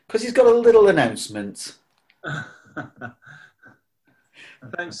Because he's got a little announcement.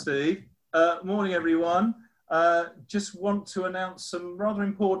 Thanks, Steve. Morning, everyone. Just want to announce some rather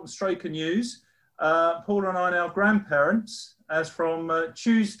important Straker news. Paula and I are now grandparents as from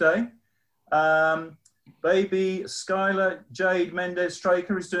Tuesday. Baby Skylar Jade Mendez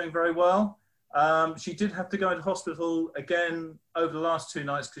Straker is doing very well. She did have to go into hospital again over the last 2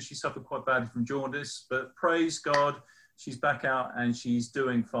 nights because she suffered quite badly from jaundice, but praise God, she's back out and she's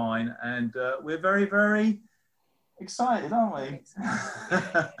doing fine. And we're very, very excited, aren't we?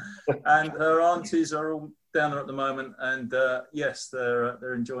 And her aunties are all down there at the moment, and yes,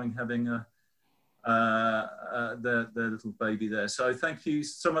 they're enjoying having their little baby there. So thank you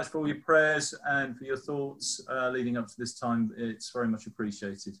so much for all your prayers and for your thoughts leading up to this time. It's very much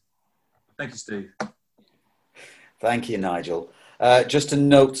appreciated. Thank you, Steve. Thank you, Nigel. Just a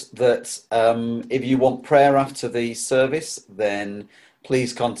note that if you want prayer after the service, then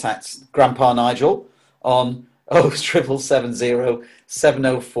please contact Grandpa Nigel on 07770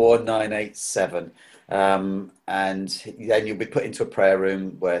 704 987. And then you'll be put into a prayer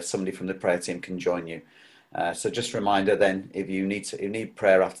room where somebody from the prayer team can join you. So just a reminder then, if you need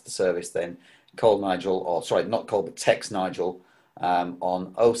prayer after the service, then call Nigel, or sorry, not call, but text Nigel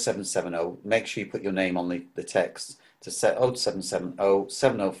on 0770. Make sure you put your name on the text to set 0770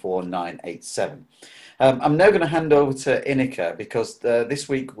 704 987. I'm now going to hand over to Inika because this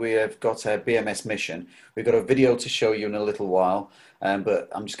week we have got a BMS mission. We've got a video to show you in a little while, but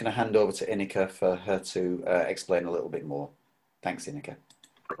I'm just going to hand over to Inika for her to explain a little bit more. Thanks, Inika.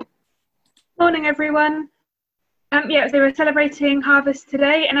 Morning, everyone. Yeah, so we're celebrating Harvest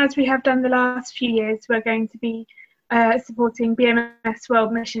today, and as we have done the last few years, we're going to be supporting BMS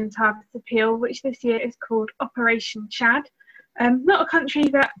World Mission's Harvest Appeal, which this year is called Operation Chad. Not a country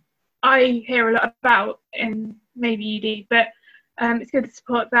that I hear a lot about, and maybe you do, but it's good to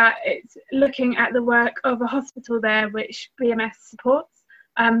support that. It's looking at the work of a hospital there, which BMS supports.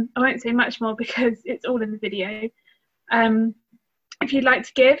 I won't say much more because it's all in the video. If you'd like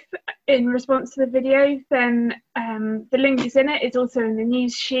to give in response to the video, then the link is in it. It's also in the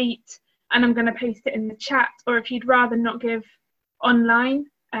news sheet, and I'm going to paste it in the chat. Or if you'd rather not give online,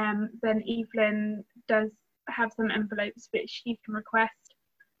 then Evelyn does have some envelopes which you can request,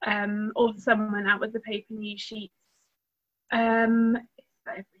 or someone out with the paper news sheets. Is that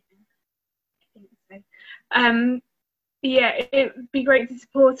everything? I think so. Yeah, it would be great to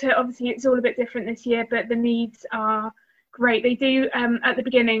support it. Obviously, it's all a bit different this year, but the needs are great. They do, at the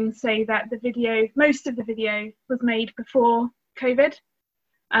beginning, say that most of the video was made before COVID,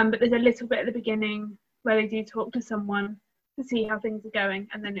 but there's a little bit at the beginning where they do talk to someone to see how things are going,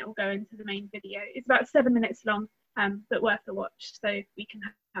 and then it will go into the main video. It's about 7 minutes long, but worth a watch. So if we can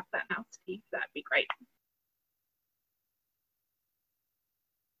have that now, Steve, that'd be great.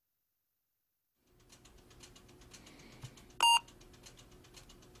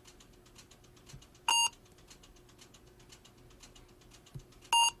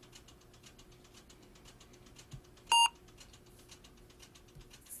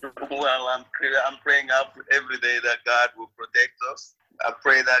 Well, I'm praying up every day that God will protect us. I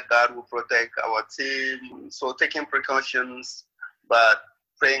pray that God will protect our team. So taking precautions, but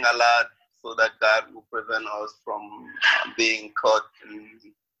praying a lot so that God will prevent us from being caught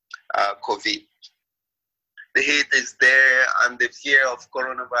in COVID. The heat is there, and the fear of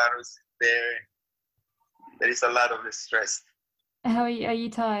coronavirus is there. There is a lot of stress. How are you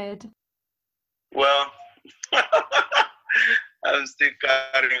tired? Well, I'm still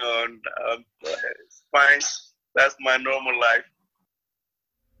carrying on. It's fine. That's my normal life.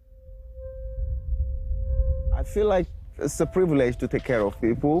 I feel like it's a privilege to take care of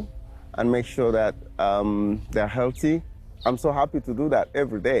people and make sure that they're healthy. I'm so happy to do that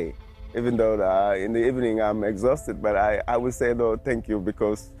every day, even though in the evening I'm exhausted. But I will say, no, thank you,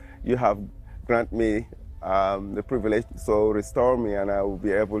 because you have granted me the privilege. So restore me, and I will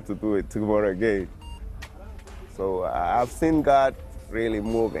be able to do it tomorrow again. So I've seen God really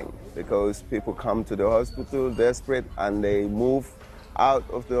moving, because people come to the hospital desperate and they move out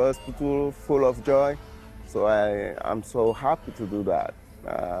of the hospital full of joy. So I'm so happy to do that.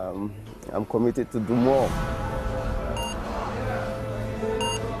 I'm committed to do more.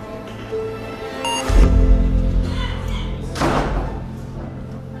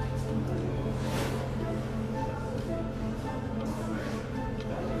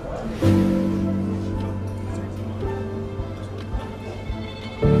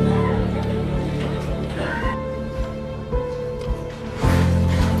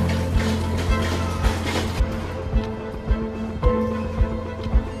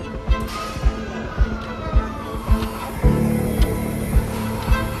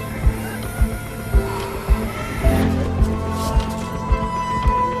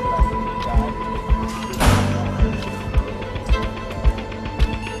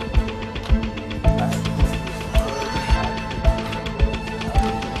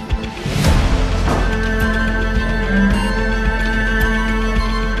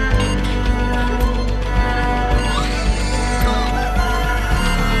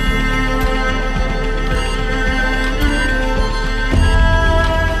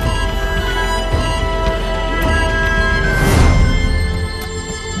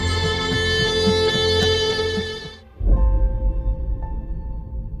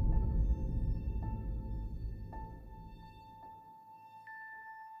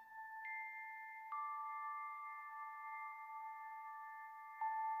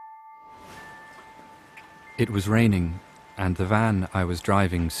 It was raining, and the van I was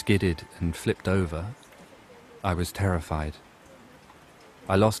driving skidded and flipped over. I was terrified.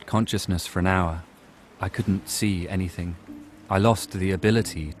 I lost consciousness for an hour. I couldn't see anything. I lost the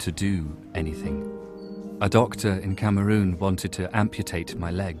ability to do anything. A doctor in Cameroon wanted to amputate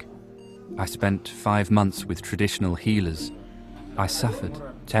my leg. I spent 5 months with traditional healers. I suffered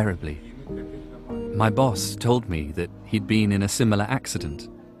terribly. My boss told me that he'd been in a similar accident,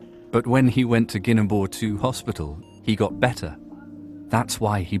 but when he went to Guinea 2 hospital, he got better. That's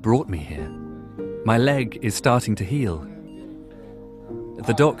why he brought me here. My leg is starting to heal.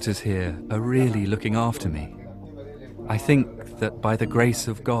 The doctors here are really looking after me. I think that by the grace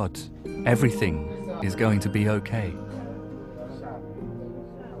of God, everything is going to be okay.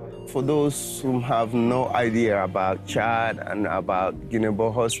 For those who have no idea about Chad and about Guinea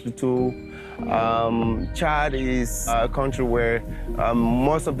Hospital, Chad is a country where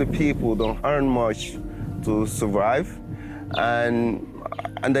most of the people don't earn much to survive, and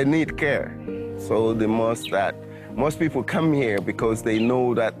they need care. So most people come here because they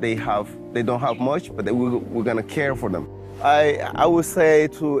know that they don't have much, but we're gonna care for them. I would say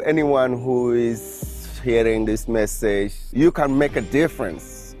to anyone who is hearing this message, you can make a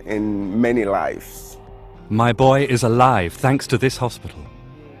difference in many lives. My boy is alive thanks to this hospital.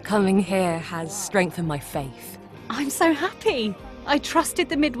 Coming here has strengthened my faith. I'm so happy. I trusted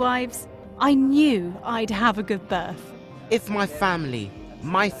the midwives. I knew I'd have a good birth. If my family,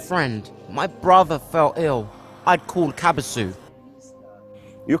 my friend, my brother fell ill, I'd call Kabasu.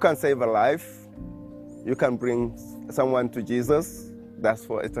 You can save a life. You can bring someone to Jesus. That's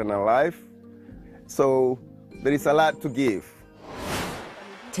for eternal life. So there is a lot to give.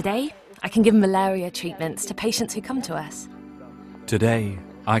 Today, I can give malaria treatments to patients who come to us. Today,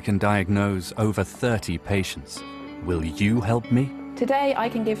 I can diagnose over 30 patients. Will you help me? Today, I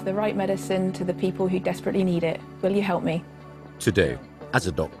can give the right medicine to the people who desperately need it. Will you help me? Today, as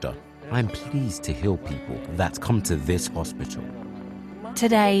a doctor, I'm pleased to heal people that come to this hospital.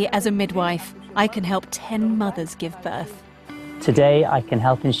 Today, as a midwife, I can help 10 mothers give birth. Today, I can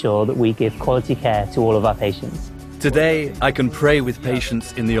help ensure that we give quality care to all of our patients. Today, I can pray with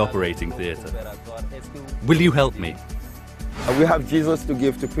patients in the operating theatre. Will you help me? We have Jesus to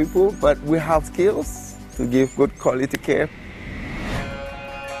give to people, but we have skills to give good quality care.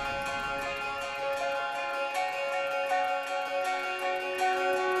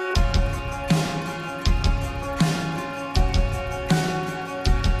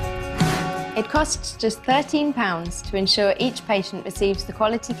 It costs just £13 to ensure each patient receives the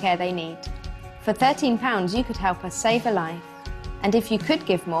quality care they need. For £13, you could help us save a life. And if you could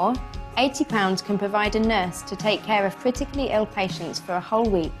give more, £80 can provide a nurse to take care of critically ill patients for a whole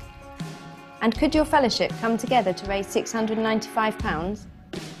week. And could your fellowship come together to raise £695?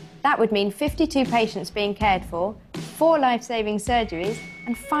 That would mean 52 patients being cared for, 4 life-saving surgeries,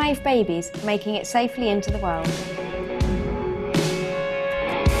 and 5 babies making it safely into the world.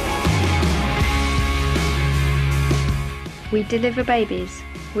 We deliver babies,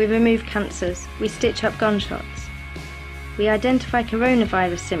 we remove cancers, we stitch up gunshots. We identify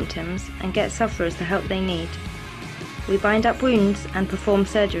coronavirus symptoms and get sufferers the help they need. We bind up wounds and perform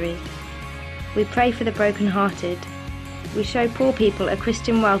surgery. We pray for the broken-hearted. We show poor people a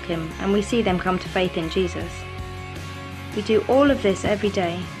Christian welcome and we see them come to faith in Jesus. We do all of this every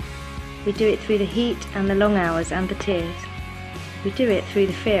day. We do it through the heat and the long hours and the tears. We do it through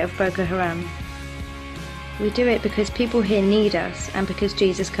the fear of Boko Haram. We do it because people here need us and because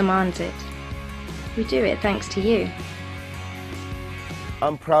Jesus commands it. We do it thanks to you.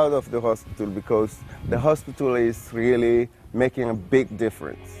 I'm proud of the hospital because the hospital is really making a big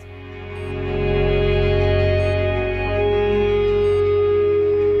difference.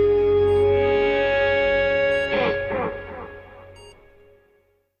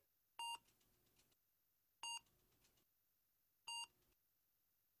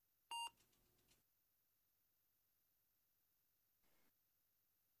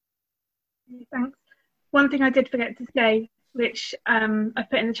 Thanks. One thing I did forget to say, which I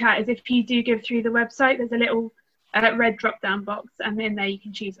put in the chat, is if you do give through the website, there's a little red drop-down box, and in there you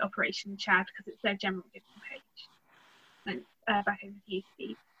can choose Operation Chad because it's their general giving page. Thanks. Back over to you,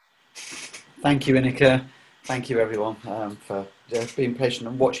 Steve. Thank you, Inika. Thank you, everyone, for being patient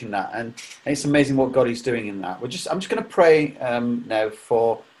and watching that. And it's amazing what God is doing in that. I'm just going to pray now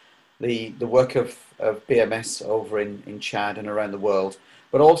for the work of BMS over in Chad and around the world,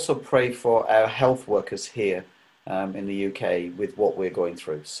 but also pray for our health workers here in the UK with what we're going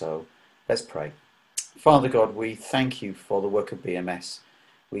through. So let's pray. Father God, we thank you for the work of BMS.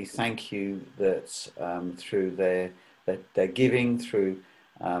 We thank you that through their giving, through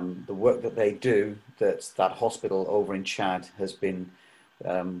the work that they do, that hospital over in Chad has been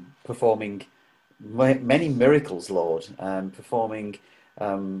performing many miracles, Lord, performing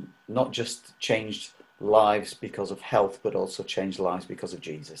not just changed lives because of health, but also changed lives because of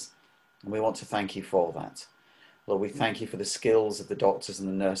Jesus. And we want to thank you for that. Lord, we thank you for the skills of the doctors and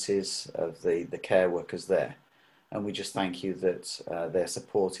the nurses, of the care workers there. And we just thank you that they're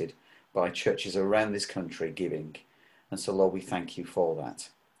supported by churches around this country giving. And so, Lord, we thank you for that.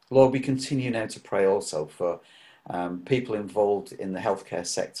 Lord, we continue now to pray also for people involved in the healthcare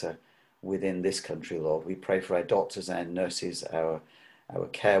sector within this country, Lord. We pray for our doctors and nurses, our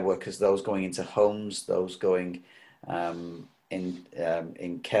care workers, those going into homes, those going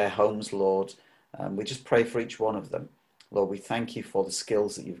in care homes, Lord. We just pray for each one of them. Lord, we thank you for the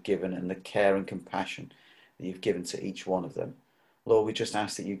skills that you've given and the care and compassion that you've given to each one of them. Lord, we just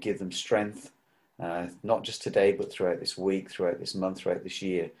ask that you give them strength, not just today, but throughout this week, throughout this month, throughout this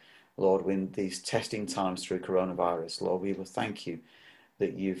year. Lord, in these testing times through coronavirus, Lord, we will thank you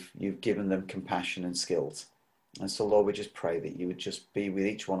that you've given them compassion and skills. And so, Lord, we just pray that you would just be with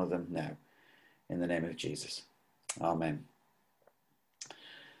each one of them now, in the name of Jesus. Amen.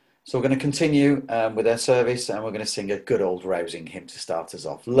 So we're going to continue with our service, and we're going to sing a good old rousing hymn to start us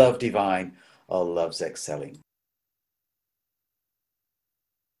off. Love divine, all love's excelling.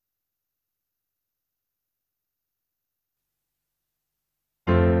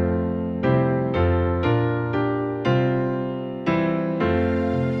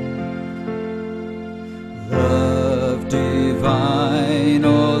 Love divine,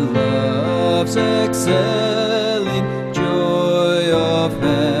 all love's excelling, joy of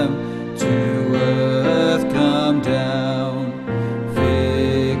heaven to earth come down,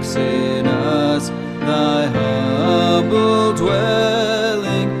 fix in us thy humble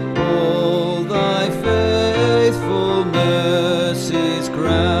dwelling, all thy faithful mercies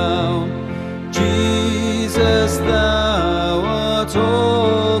crown. Jesus, thou art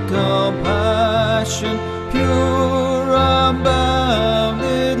all compassion, pure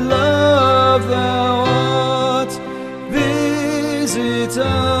unbounded love thou art. Visit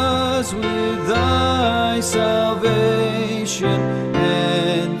us with thy salvation,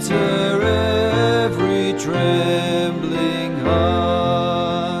 enter every trembling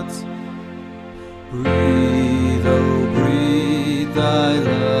heart. Breathe, oh breathe thy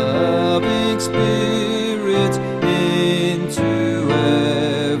loving spirit into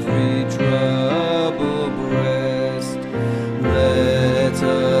every troubled breast. Let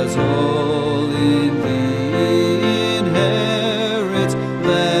us all in thee inherit,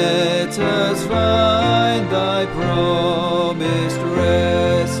 let us find thy promised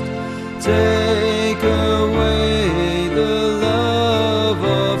rest. Take away the love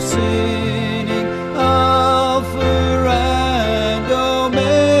of sinning, Alpha and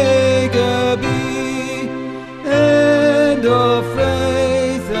Omega be, end of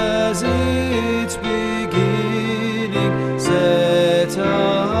faith as its beginning, set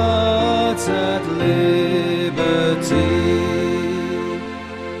our hearts at liberty.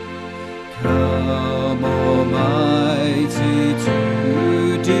 Come, Almighty, to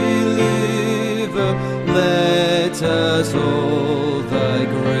deliver, let us all thy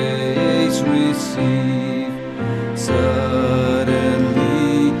grace receive. Suddenly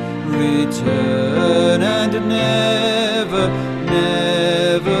return and never,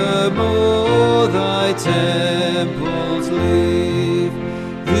 never more thy temples leave.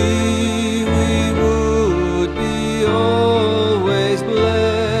 Thee we would be always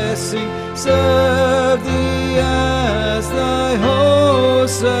blessing, serve thee as thy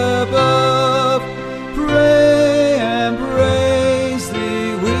hosts above, pray and praise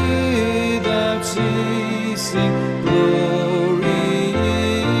thee without ceasing.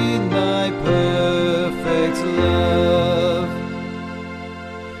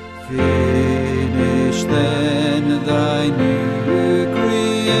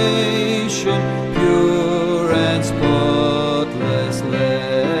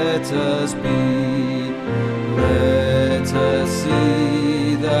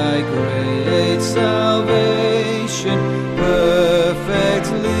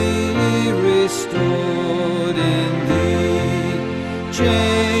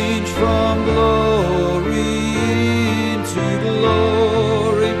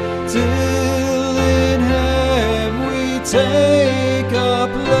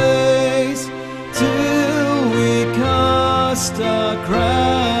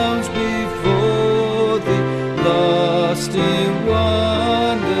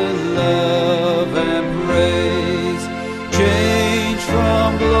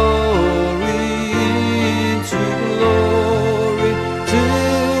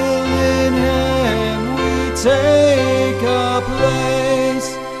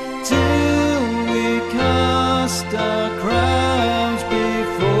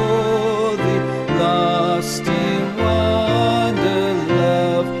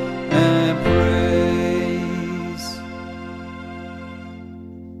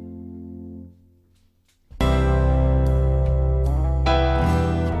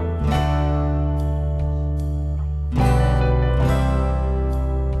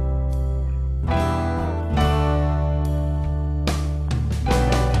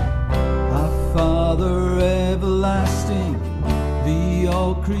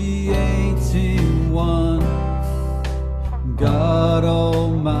 all creating one, God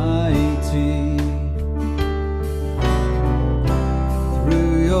Almighty.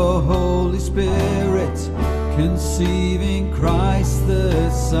 Through your Holy Spirit, conceiving Christ the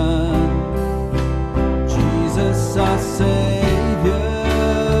Son, Jesus our Savior.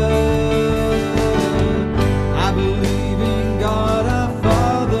 I believe in God our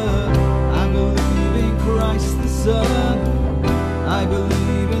Father, I believe in Christ the Son, I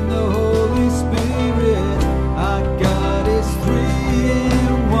believe in the Holy Spirit, our God is three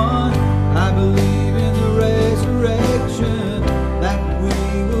in one. I believe in the resurrection, that we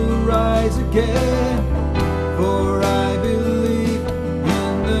will rise again, for I believe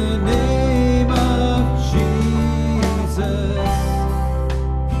in the name of Jesus.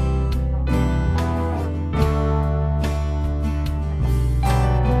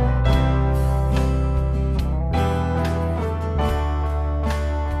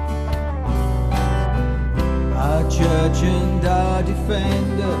 Our judge and our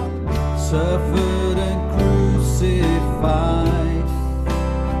defender suffered and crucified.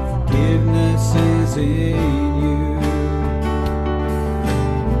 Forgiveness is in you.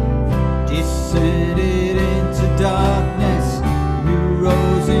 Descended into darkness, you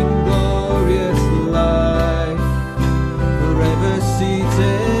rose in glorious light, forever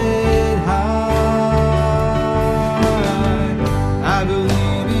seated high. I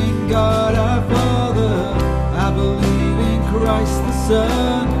believe in God our Father, I believe in Christ the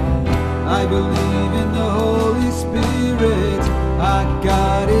Son, I believe in the Holy Spirit, our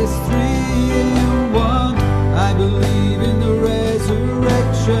God is three in one. I believe in the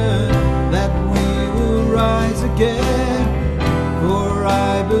resurrection, that we will rise again, for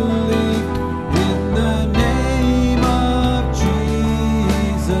I believe in the name of Jesus.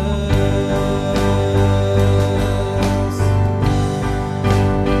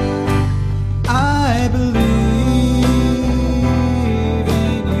 I believe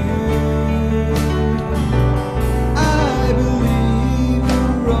in you. I believe you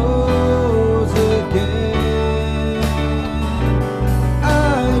rose again. I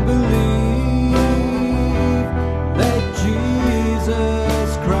believe that Jesus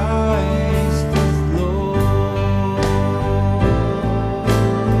Christ is Lord.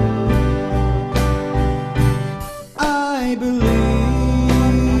 I believe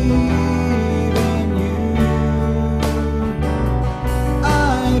in you. I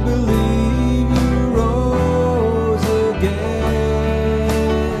believe you rose again.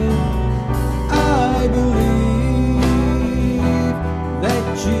 I believe that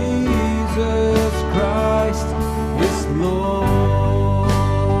Jesus Christ is Lord.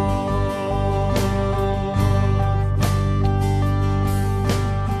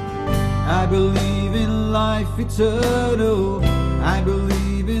 I believe in life eternal, I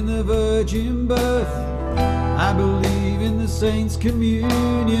believe in the virgin birth, I believe in the saints'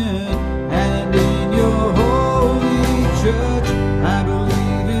 communion, and in your holy church. I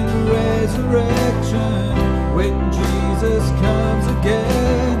believe in the resurrection, when Jesus comes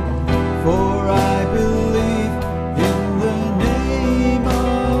again, for I believe in the name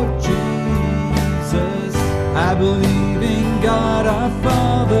of Jesus. I believe in God our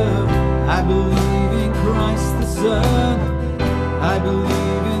Father, I believe in Christ the Son, I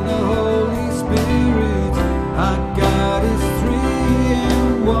believe in the Holy Spirit, our God is three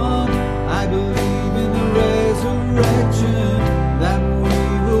in one. I believe in the resurrection, that we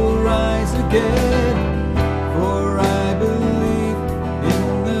will rise again, for I believe in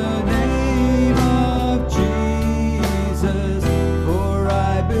the name of Jesus, for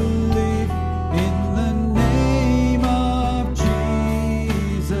I believe in the name of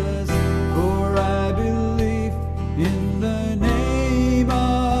Jesus, for I believe in the name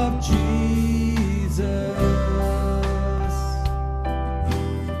of Jesus.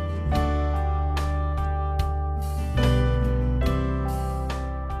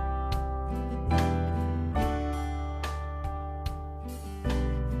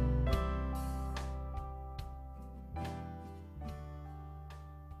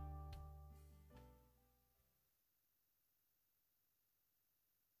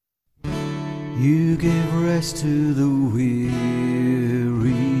 You give rest to the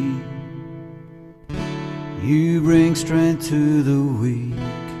weary, you bring strength to the weak,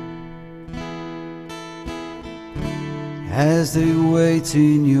 as they wait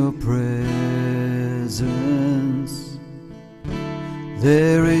in your presence.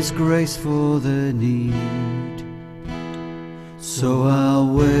 There is grace for the need, so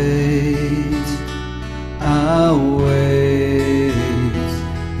I'll wait,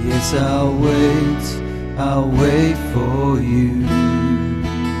 yes I'll wait for you.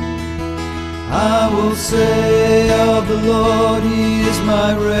 I will say of the Lord, He is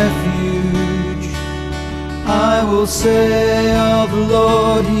my refuge. I will say of the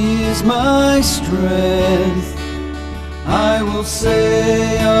Lord, He is my strength. I will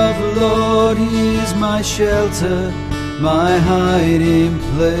say of the Lord, He is my shelter, my hiding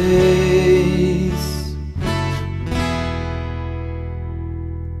place.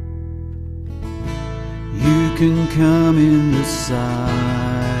 You can come in the silence,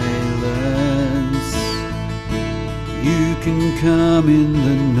 you can come in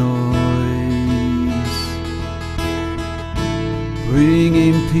the noise,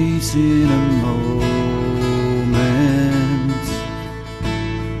 bringing peace in a moment,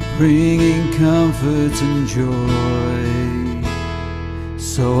 bringing comfort and joy.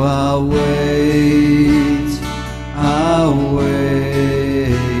 So I'll wait,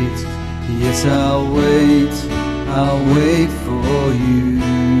 yes I'll wait for you.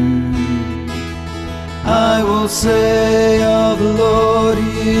 I will say of the Lord,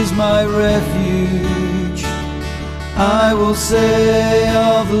 He is my refuge. I will say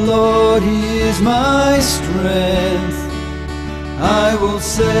of the Lord, He is my strength. I will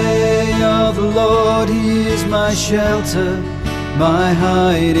say of the Lord, He is my shelter, my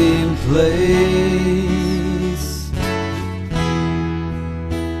hiding place.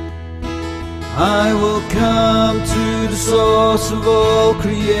 I will come to the source of all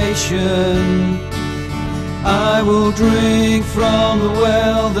creation. I will drink from the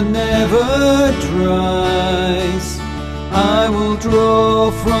well that never dries. I will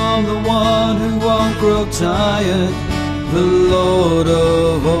draw from the one who won't grow tired, the Lord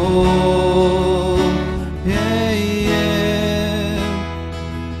of all. Yeah, yeah.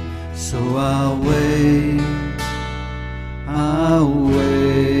 So I'll wait,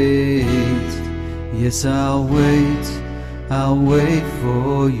 yes I'll wait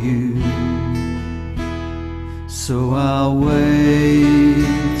for you. So I'll wait,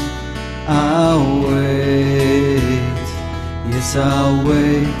 yes I'll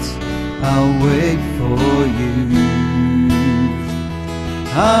wait for you.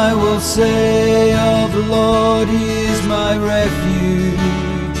 I will say of the Lord, He is my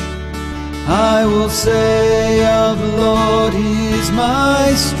refuge. I will say of the Lord, He is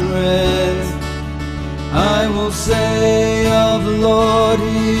my strength. I will say of the Lord,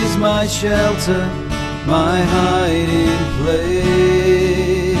 He is my shelter, my hiding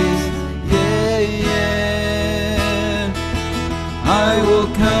place. Yeah, yeah. I will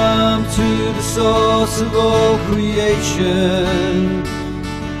come to the source of all creation.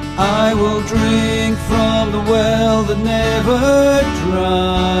 I will drink from the well that never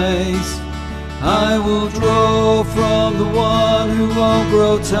dries. I will draw from the one who won't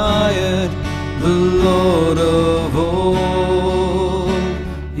grow tired, the Lord of all.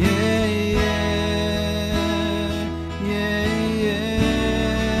 Yeah, yeah, yeah, yeah.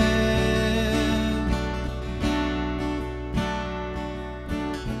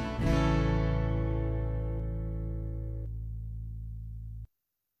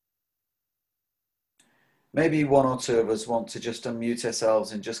 Maybe one or two of us want to just unmute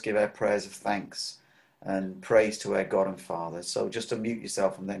ourselves and just give our prayers of thanks and praise to our God and Father. So just unmute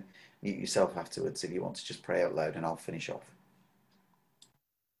yourself and then mute yourself afterwards if you want to just pray out loud, and I'll finish off.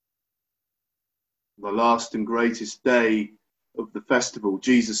 The last and greatest day of the festival,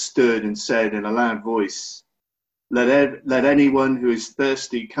 Jesus stood and said in a loud voice, let anyone who is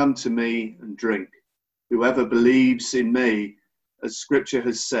thirsty come to me and drink. Whoever believes in me, as Scripture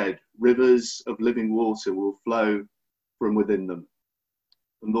has said, rivers of living water will flow from within them.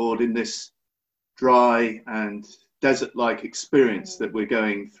 And Lord, in this dry and desert-like experience that we're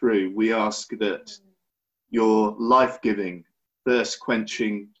going through, we ask that your life-giving,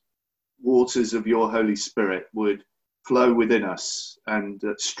 thirst-quenching waters of your Holy Spirit would flow within us, and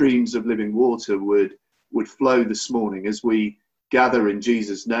that streams of living water would flow this morning as we gather in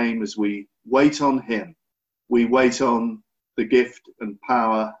Jesus' name, as we wait on him. We wait on the gift and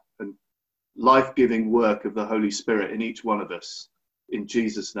power and life-giving work of the Holy Spirit in each one of us. In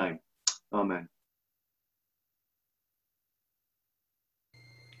Jesus' name, amen.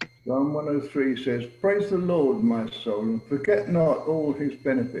 Psalm 103 says, "Praise the Lord, my soul, and forget not all his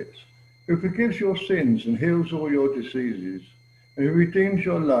benefits, who forgives your sins and heals all your diseases, and who redeems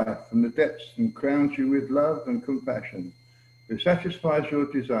your life from the depths and crowns you with love and compassion, who satisfies your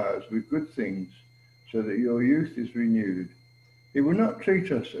desires with good things, so that your youth is renewed. He will not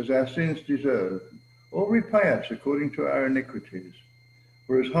treat us as our sins deserve, or repay us according to our iniquities.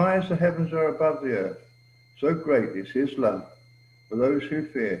 For as high as the heavens are above the earth, so great is his love for those who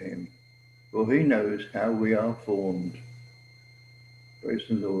fear him, for he knows how we are formed." Praise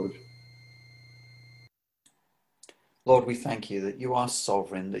the Lord. Lord, we thank you that you are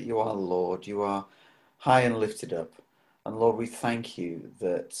sovereign, that you are Lord, you are high and lifted up. And Lord, we thank you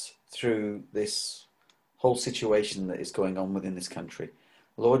that through this whole situation that is going on within this country,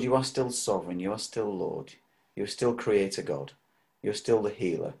 Lord, you are still sovereign, you are still Lord, you are still Creator God, you're still the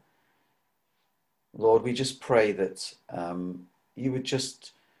healer. Lord, we just pray that you would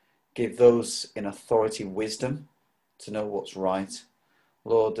just give those in authority wisdom to know what's right.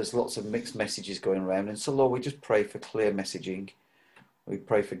 Lord, there's lots of mixed messages going around, and so Lord, we just pray for clear messaging. We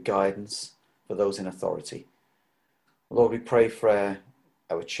pray for guidance for those in authority. Lord, we pray for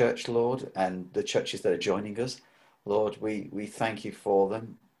our church, Lord, and the churches that are joining us. Lord, we thank you for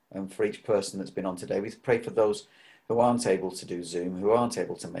them and for each person that's been on today. We pray for those who aren't able to do Zoom, who aren't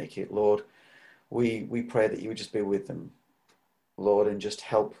able to make it. Lord, we pray that you would just be with them, Lord, and just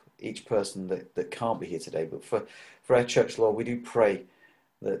help each person that can't be here today. But for our church, Lord, we do pray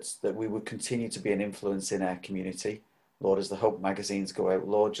that we would continue to be an influence in our community. Lord, as the Hope magazines go out,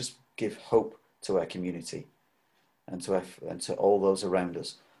 Lord, just give hope to our community and to all those around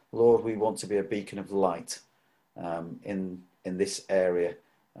us. Lord, we want to be a beacon of light in this area.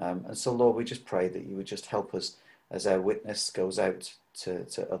 And so, Lord, we just pray that you would just help us as our witness goes out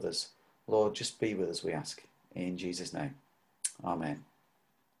to others. Lord, just be with us, we ask. In Jesus' name. Amen.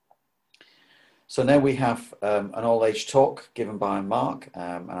 So now we have an all-age talk given by Mark,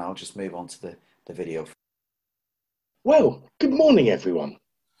 and I'll just move on to the video. Well, good morning, everyone.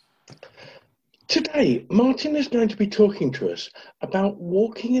 Today, Martin is going to be talking to us about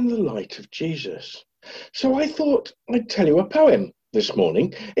walking in the light of Jesus. So I thought I'd tell you a poem this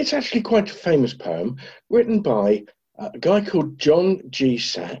morning. It's actually quite a famous poem written by a guy called John G.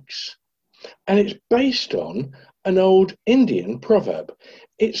 Sachs, and it's based on an old Indian proverb.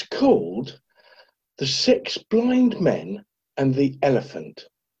 It's called The 6 Blind Men and the Elephant.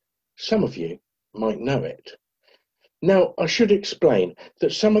 Some of you might know it. Now, I should explain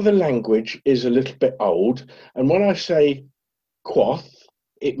that some of the language is a little bit old, and when I say quoth,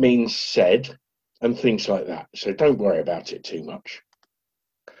 it means said, and things like that. So don't worry about it too much.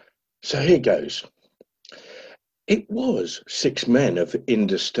 So here goes. It was 6 men of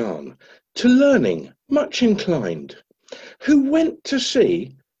Indostan, to learning much inclined, who went to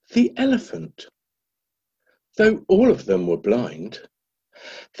see the elephant, though all of them were blind,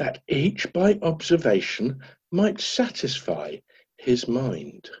 that each by observation might satisfy his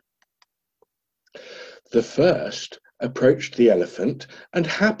mind. The first approached the elephant, and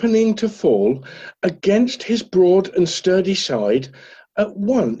happening to fall against his broad and sturdy side, at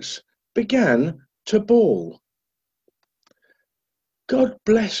once began to bawl. God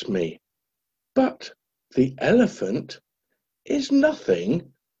bless me, but the elephant is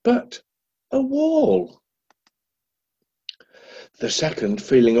nothing but a wall. The second,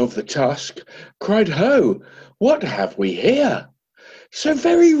 feeling of the tusk, cried, Ho, what have we here? So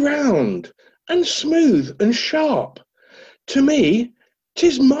very round and smooth and sharp, to me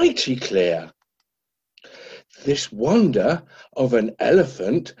 'tis mighty clear. This wonder of an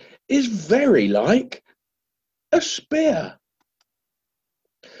elephant is very like a spear.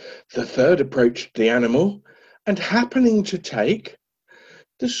 The third approached the animal, and happening to take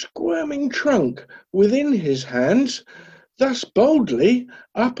the squirming trunk within his hands, thus boldly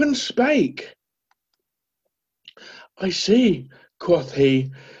up and spake. I see, quoth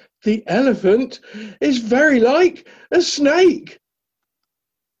he, the elephant is very like a snake.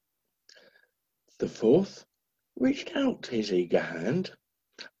 The fourth reached out his eager hand,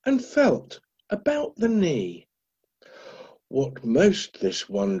 and felt about the knee. What most this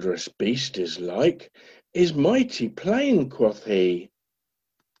wondrous beast is like, is mighty plain, quoth he.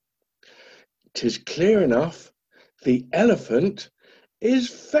 'Tis clear enough, the elephant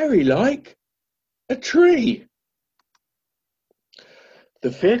is very like a tree.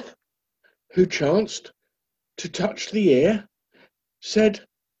 The fifth, who chanced to touch the ear, said,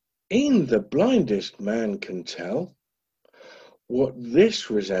 E'en the blindest man can tell. What this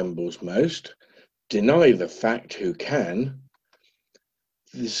resembles most, deny the fact who can.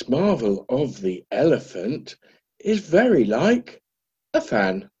 This marvel of the elephant is very like a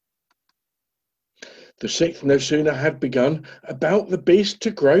fan. The sixth no sooner had begun about the beast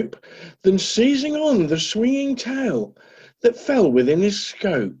to grope, than seizing on the swinging tail that fell within his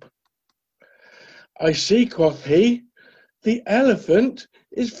scope. I see, quoth he, the elephant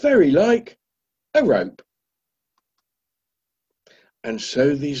is very like a rope. And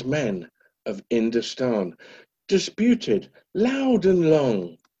so these men of Indostan disputed loud and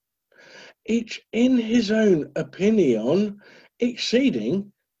long, each in his own opinion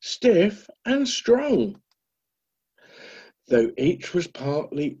exceeding stiff and strong. Though each was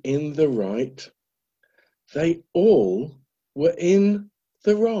partly in the right, They all were in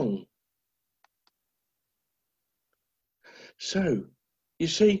the wrong. So, you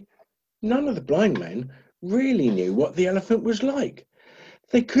see, none of the blind men really knew what the elephant was like.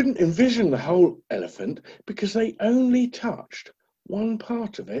 They couldn't envision the whole elephant because they only touched one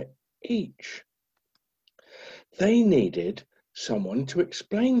part of it each. They needed someone to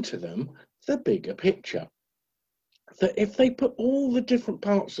explain to them the bigger picture. That if they put all the different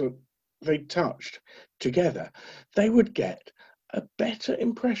parts that they touched together, they would get a better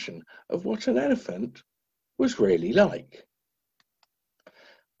impression of what an elephant was really like.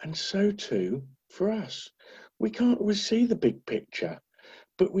 And so too for us. We can't always see the big picture,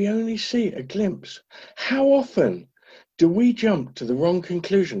 but we only see a glimpse. How often do we jump to the wrong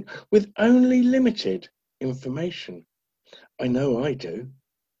conclusion with only limited information? I know I do.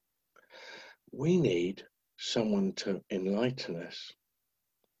 We need someone to enlighten us.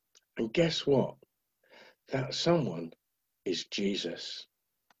 And guess what? That someone is Jesus.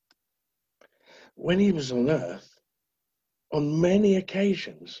 When he was on earth, on many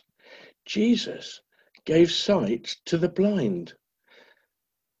occasions, Jesus gave sight to the blind.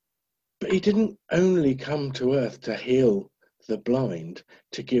 But he didn't only come to earth to heal the blind,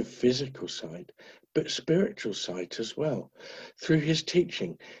 to give physical sight, but spiritual sight as well. Through his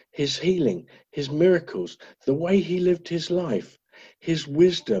teaching, his healing, his miracles, the way he lived his life, his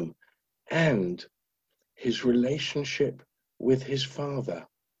wisdom, and his relationship with his Father.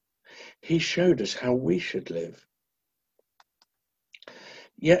 He showed us how we should live.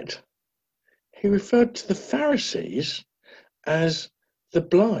 Yet, he referred to the Pharisees as the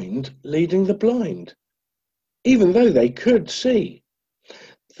blind leading the blind, even though they could see.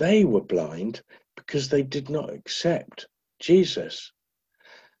 They were blind because they did not accept Jesus.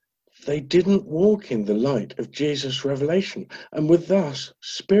 They didn't walk in the light of Jesus' revelation and were thus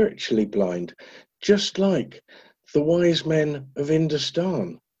spiritually blind, just like the wise men of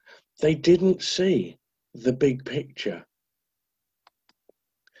Hindustan. They didn't see the big picture.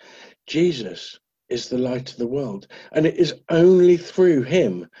 Jesus is the light of the world, and it is only through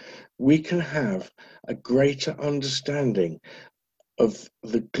him we can have a greater understanding of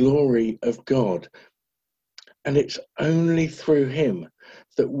the glory of God. And it's only through him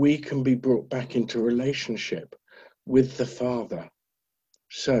that we can be brought back into relationship with the Father.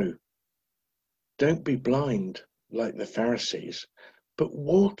 So, don't be blind like the Pharisees, but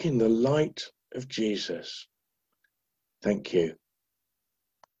walk in the light of Jesus. Thank you.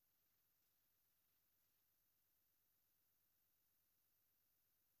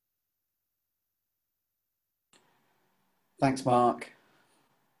 Thanks, Mark.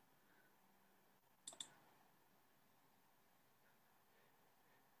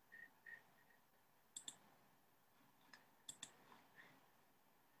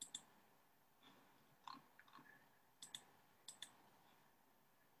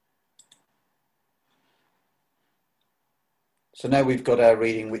 So now we've got our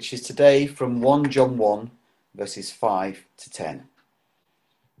reading, which is today from 1 John 1, verses 5 to 10.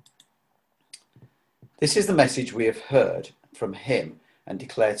 This is the message we have heard from him and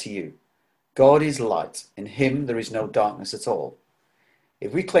declare to you. God is light. In him there is no darkness at all.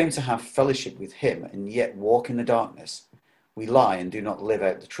 If we claim to have fellowship with him and yet walk in the darkness, we lie and do not live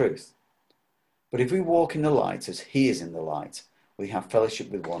out the truth. But if we walk in the light as he is in the light, we have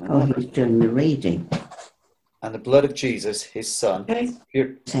fellowship with one another. He's doing the reading. And the blood of Jesus, his son. Thank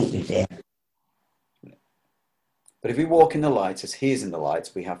you, dear. But if we walk in the light as he is in the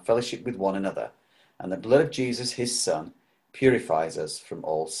light, we have fellowship with one another. And the blood of Jesus, his son, purifies us from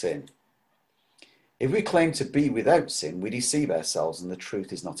all sin. If we claim to be without sin, we deceive ourselves and the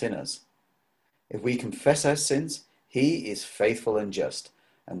truth is not in us. If we confess our sins, he is faithful and just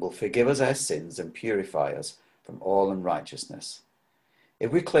and will forgive us our sins and purify us from all unrighteousness.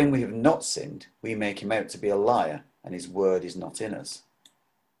 If we claim we have not sinned, we make him out to be a liar and his word is not in us.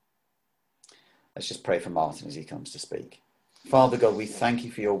 Let's just pray for Martin as he comes to speak. Father God, we thank you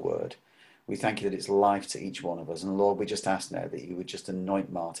for your word. We thank you that it's life to each one of us. And Lord, we just ask now that you would just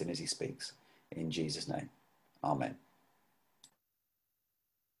anoint Martin as he speaks. In Jesus' name. Amen.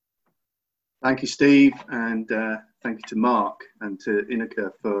 Thank you, Steve. And thank you to Mark and to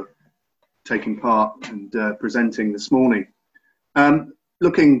Inika for taking part and presenting this morning.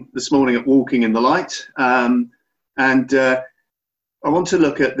 Looking this morning at walking in the light. I want to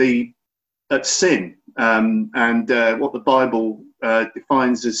look at sin and what the Bible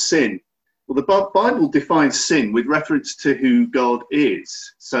defines as sin. Well, the Bible defines sin with reference to who God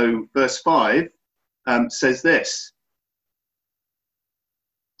is. So verse 5 says this.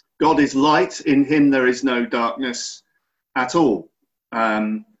 God is light, in him there is no darkness at all.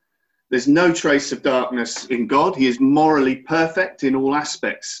 There's no trace of darkness in God. He is morally perfect in all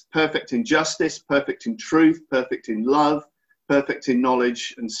aspects, perfect in justice, perfect in truth, perfect in love, perfect in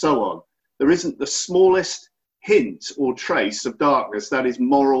knowledge, and so on. There isn't the smallest hint or trace of darkness, that is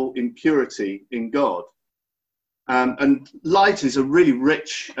moral impurity in God. And light is a really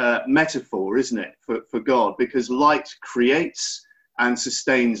rich metaphor, isn't it, for God, because light creates and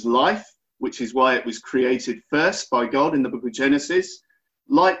sustains life, which is why it was created first by God in the book of Genesis.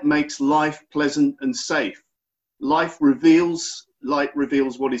 Light makes life pleasant and safe. Light reveals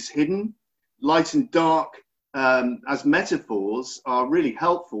what is hidden. Light and dark as metaphors are really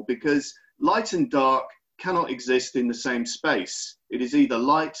helpful because light and dark cannot exist in the same space. It is either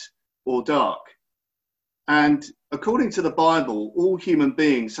light or dark. And according to the Bible, all human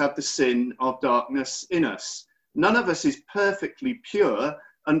beings have the sin of darkness in us. None of us is perfectly pure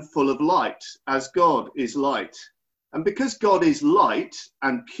and full of light, as God is light. And because God is light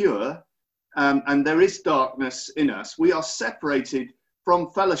and pure, and there is darkness in us, we are separated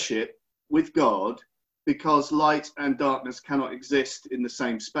from fellowship with God because light and darkness cannot exist in the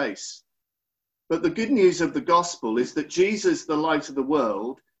same space. But the good news of the gospel is that Jesus, the light of the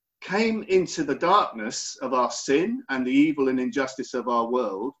world, came into the darkness of our sin and the evil and injustice of our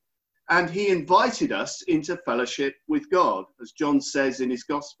world, and he invited us into fellowship with God. As John says in his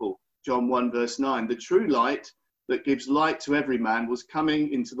gospel, John 1 verse 9, the true light that gives light to every man was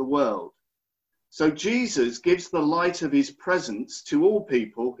coming into the world. So Jesus gives the light of his presence to all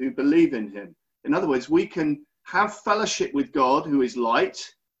people who believe in him. In other words, we can have fellowship with God, who is light,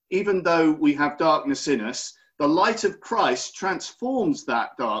 even though we have darkness in us. The light of Christ transforms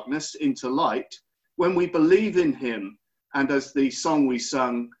that darkness into light when we believe in him. And as the song we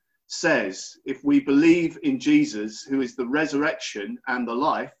sung says, if we believe in Jesus, who is the resurrection and the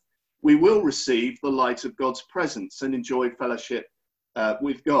life, we will receive the light of God's presence and enjoy fellowship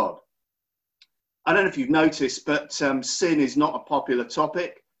with God. I don't know if you've noticed, but sin is not a popular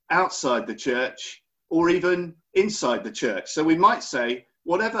topic outside the church or even inside the church. So we might say,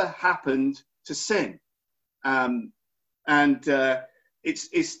 whatever happened to sin? You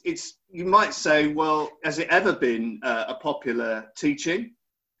might say, well, has it ever been a popular teaching?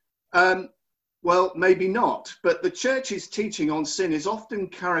 Well, maybe not. But the church's teaching on sin is often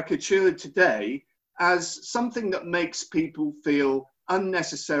caricatured today as something that makes people feel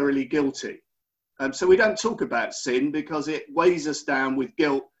unnecessarily guilty. So we don't talk about sin because it weighs us down with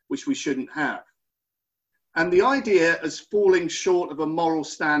guilt, which we shouldn't have. And the idea as falling short of a moral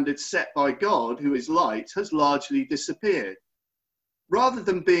standard set by God, who is light, has largely disappeared. Rather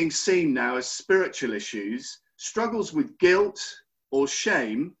than being seen now as spiritual issues, struggles with guilt or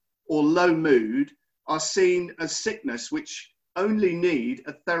shame or low mood are seen as sickness which only need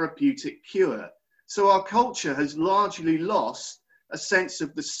a therapeutic cure. So our culture has largely lost a sense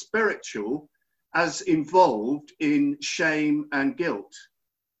of the spiritual as involved in shame and guilt.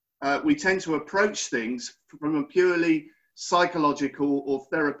 We tend to approach things from a purely psychological or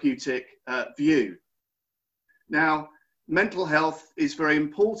therapeutic view. Now, mental health is very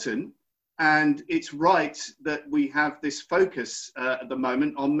important, and it's right that we have this focus at the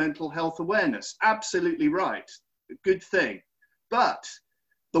moment on mental health awareness. Absolutely right. A good thing. But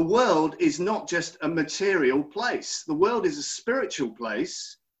the world is not just a material place. The world is a spiritual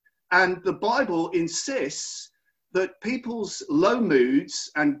place, and the Bible insists that people's low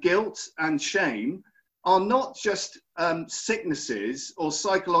moods and guilt and shame are not just sicknesses or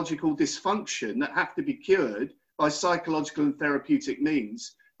psychological dysfunction that have to be cured by psychological and therapeutic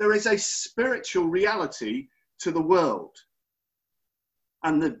means. There is a spiritual reality to the world.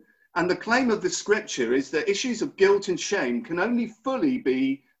 And the claim of the scripture is that issues of guilt and shame can only fully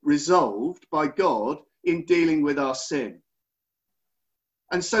be resolved by God in dealing with our sin.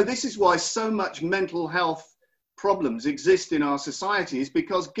 And so this is why so much mental health problems exist in our society, is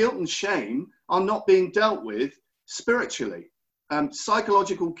because guilt and shame are not being dealt with spiritually.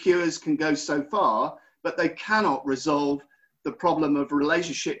 Psychological cures can go so far, but they cannot resolve the problem of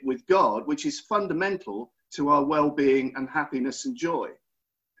relationship with God, which is fundamental to our well-being and happiness and joy.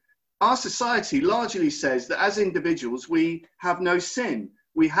 Our society largely says that as individuals, we have no sin.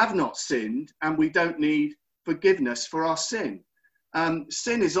 We have not sinned, and we don't need forgiveness for our sin.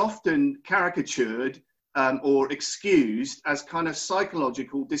 Sin is often caricatured or excused as kind of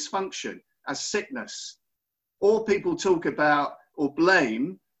psychological dysfunction, as sickness. Or people talk about or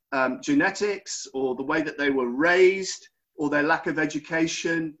blame genetics or the way that they were raised or their lack of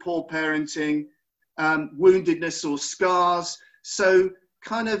education, poor parenting, woundedness or scars. So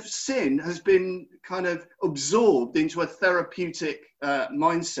kind of sin has been kind of absorbed into a therapeutic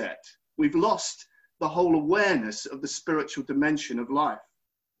mindset. We've lost the whole awareness of the spiritual dimension of life.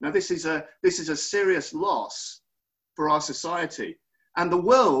 Now, this is a serious loss for our society. And the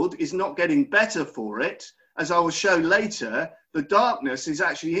world is not getting better for it. As I will show later, the darkness is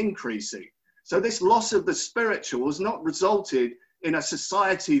actually increasing. So this loss of the spiritual has not resulted in a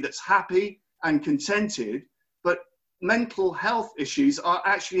society that's happy and contented, but mental health issues are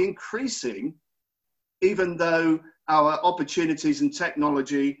actually increasing, even though our opportunities and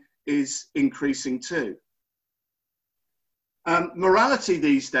technology is increasing too. Morality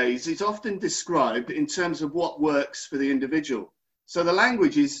these days is often described in terms of what works for the individual. So the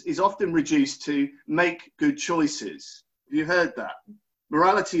language is often reduced to make good choices. Have you heard that?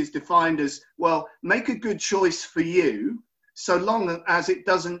 Morality is defined as, well, make a good choice for you so long as it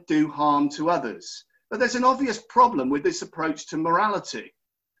doesn't do harm to others. But there's an obvious problem with this approach to morality.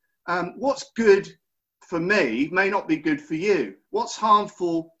 What's good for me may not be good for you. What's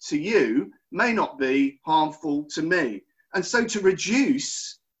harmful to you may not be harmful to me. And so to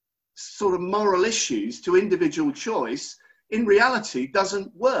reduce sort of moral issues to individual choice in reality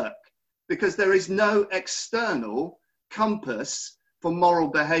doesn't work, because there is no external compass for moral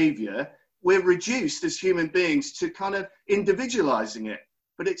behavior. We're reduced as human beings to kind of individualizing it,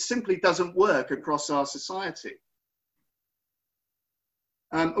 but it simply doesn't work across our society.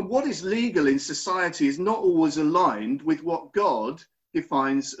 And what is legal in society is not always aligned with what God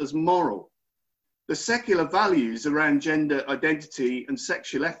defines as moral. The secular values around gender identity and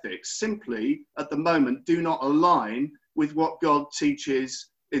sexual ethics simply, at the moment, do not align with what God teaches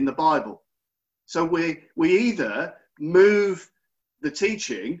in the Bible. So we either move the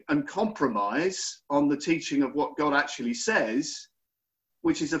teaching and compromise on the teaching of what God actually says,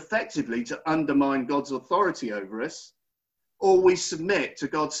 which is effectively to undermine God's authority over us, or we submit to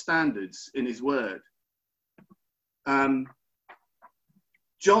God's standards in his word.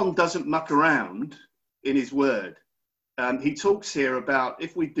 John doesn't muck around in his word. He talks here about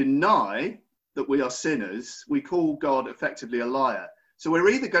if we deny that we are sinners, we call God effectively a liar. So we're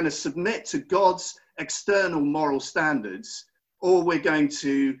either going to submit to God's external moral standards, or we're going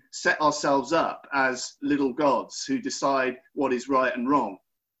to set ourselves up as little gods who decide what is right and wrong.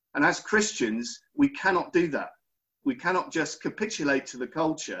 And as Christians, we cannot do that. We cannot just capitulate to the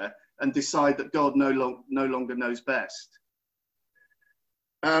culture and decide that God no longer knows best.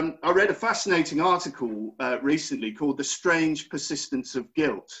 I read a fascinating article recently called The Strange Persistence of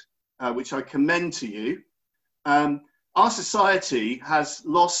Guilt, which I commend to you. Our society has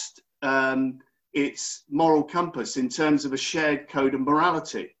lost its moral compass in terms of a shared code of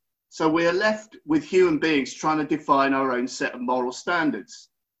morality. So we are left with human beings trying to define our own set of moral standards.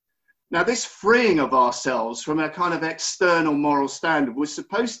 Now, this freeing of ourselves from a kind of external moral standard was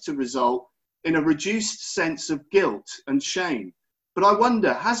supposed to result in a reduced sense of guilt and shame. But I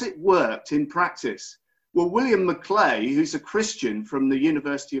wonder, has it worked in practice? Well, William Maclay, who's a Christian from the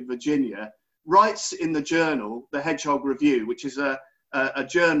University of Virginia, writes in the journal, The Hedgehog Review, which is a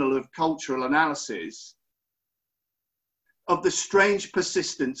journal of cultural analysis, of the strange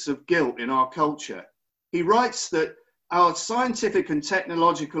persistence of guilt in our culture. He writes that our scientific and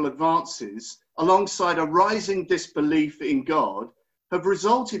technological advances, alongside a rising disbelief in God, have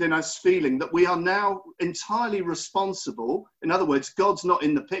resulted in us feeling that we are now entirely responsible. In other words, God's not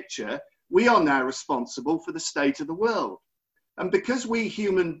in the picture. We are now responsible for the state of the world. And because we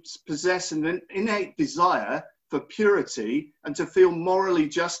humans possess an innate desire for purity and to feel morally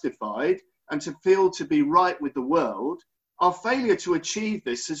justified and to feel to be right with the world, our failure to achieve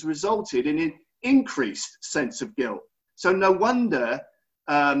this has resulted in an increased sense of guilt. So no wonder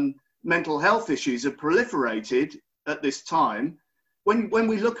mental health issues have proliferated at this time. When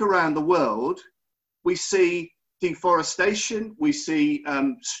we look around the world, we see deforestation, we see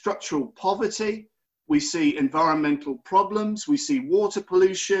structural poverty, we see environmental problems, we see water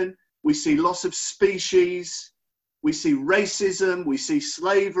pollution, we see loss of species, we see racism, we see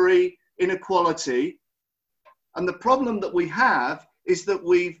slavery, inequality. And the problem that we have is that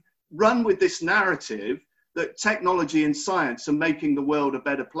we've run with this narrative that technology and science are making the world a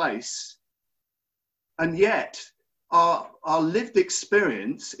better place. And yet our lived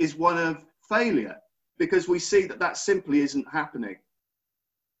experience is one of failure, because we see that that simply isn't happening.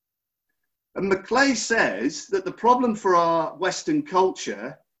 And Maclay says that the problem for our Western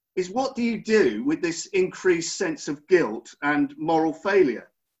culture is, what do you do with this increased sense of guilt and moral failure?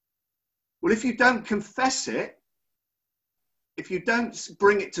 Well, if you don't confess it, if you don't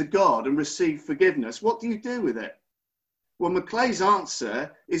bring it to God and receive forgiveness, what do you do with it? Well, Maclay's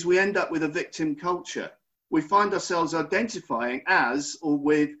answer is we end up with a victim culture. We find ourselves identifying as or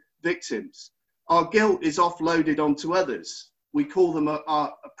with victims. Our guilt is offloaded onto others. We call them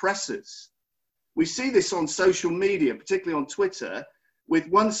our oppressors. We see this on social media, particularly on Twitter, with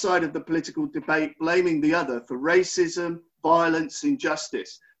one side of the political debate blaming the other for racism, violence,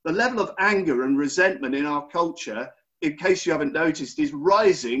 injustice. The level of anger and resentment in our culture, in case you haven't noticed, is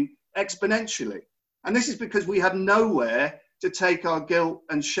rising exponentially. And this is because we have nowhere to take our guilt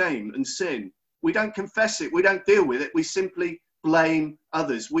and shame and sin. We don't confess it, we don't deal with it, we simply blame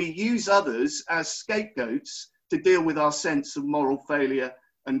others. We use others as scapegoats to deal with our sense of moral failure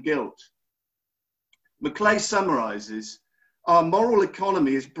and guilt. Maclay summarizes, our moral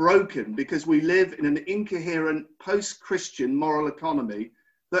economy is broken because we live in an incoherent post-Christian moral economy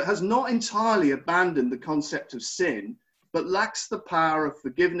that has not entirely abandoned the concept of sin, but lacks the power of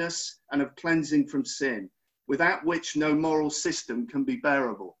forgiveness and of cleansing from sin, without which no moral system can be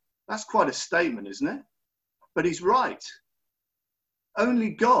bearable. That's quite a statement, isn't it? But he's right.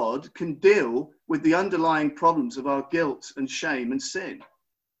 Only God can deal with the underlying problems of our guilt and shame and sin.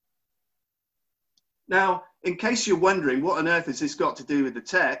 Now, in case you're wondering, what on earth has this got to do with the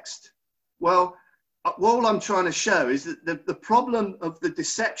text? Well, all I'm trying to show is that the problem of the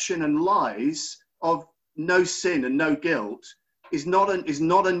deception and lies of no sin and no guilt is not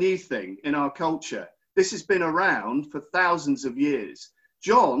a new thing in our culture. This has been around for thousands of years.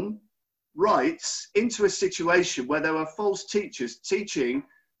 John writes into a situation where there were false teachers teaching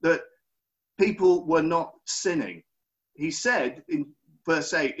that people were not sinning. He said in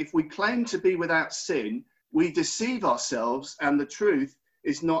verse 8, if we claim to be without sin, we deceive ourselves and the truth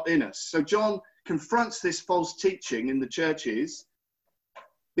is not in us. So John confronts this false teaching in the churches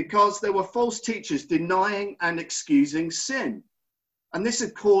because there were false teachers denying and excusing sin. And this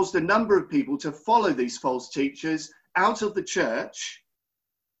had caused a number of people to follow these false teachers out of the church.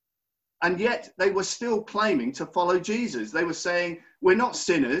 And yet they were still claiming to follow Jesus. They were saying, we're not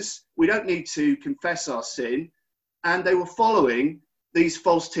sinners. We don't need to confess our sin. And they were following these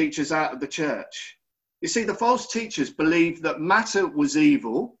false teachers out of the church. You see, the false teachers believed that matter was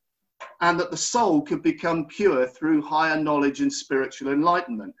evil and that the soul could become pure through higher knowledge and spiritual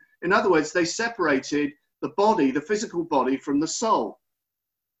enlightenment. In other words, they separated the body, the physical body, from the soul.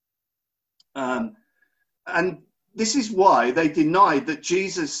 And this is why they denied that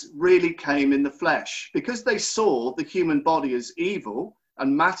Jesus really came in the flesh. Because they saw the human body as evil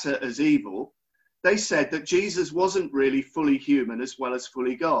and matter as evil, they said that Jesus wasn't really fully human as well as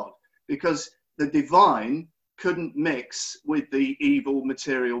fully God, because the divine couldn't mix with the evil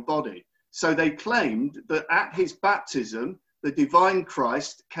material body. So they claimed that at his baptism, the divine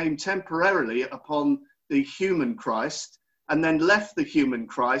Christ came temporarily upon the human Christ and then left the human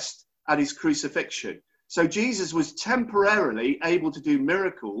Christ at his crucifixion. So Jesus was temporarily able to do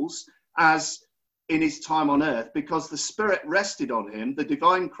miracles as in his time on earth because the Spirit rested on him, the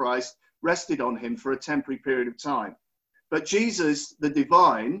divine Christ rested on him for a temporary period of time. But Jesus, the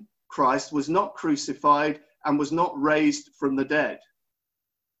divine Christ, was not crucified and was not raised from the dead.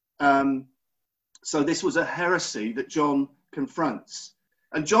 So this was a heresy that John confronts.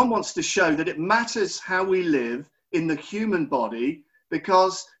 And John wants to show that it matters how we live in the human body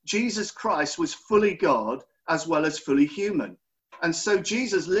because Jesus Christ was fully God as well as fully human. And so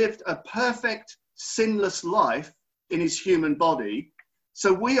Jesus lived a perfect, sinless life in his human body.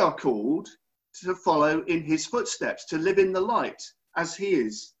 So we are called to follow in his footsteps, to live in the light as he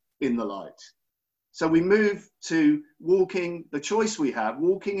is in the light. So we move to walking, the choice we have,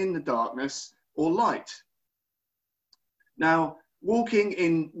 walking in the darkness or light. Now, walking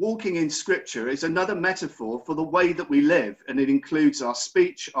in scripture is another metaphor for the way that we live, and it includes our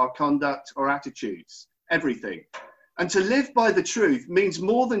speech, our conduct, our attitudes, everything. And to live by the truth means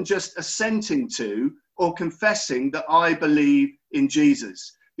more than just assenting to or confessing that I believe in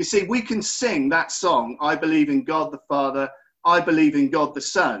Jesus. You see, we can sing that song, I believe in God the Father, I believe in God the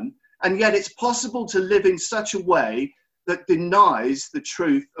Son, and yet it's possible to live in such a way that denies the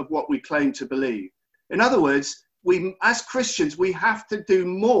truth of what we claim to believe. In other words, we, as Christians, we have to do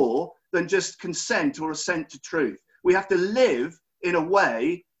more than just consent or assent to truth. We have to live in a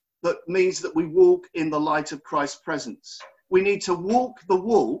way that means that we walk in the light of Christ's presence. We need to walk the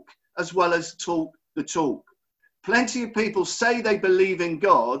walk as well as talk the talk. Plenty of people say they believe in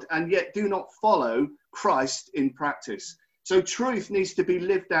God and yet do not follow Christ in practice. So truth needs to be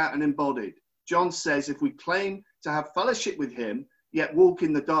lived out and embodied. John says if we claim to have fellowship with him, yet walk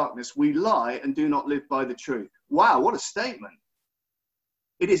in the darkness, we lie and do not live by the truth. Wow, what a statement.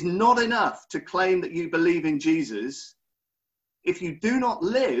 It is not enough to claim that you believe in Jesus. If you do not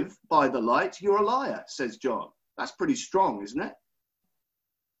live by the light, you're a liar, says John. That's pretty strong, isn't it?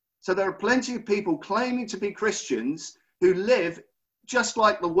 So there are plenty of people claiming to be Christians who live just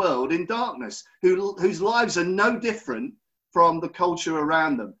like the world in darkness, whose lives are no different from the culture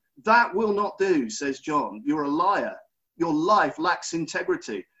around them. That will not do, says John. You're a liar. your life lacks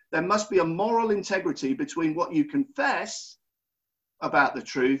integrity. There must be a moral integrity between what you confess about the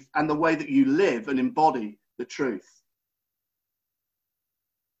truth and the way that you live and embody the truth.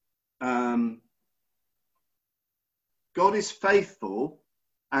 God is faithful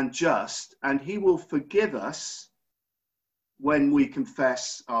and just, and he will forgive us when we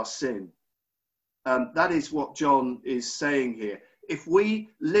confess our sin. That is what John is saying here. If we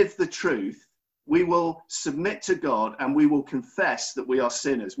live the truth, we will submit to God and we will confess that we are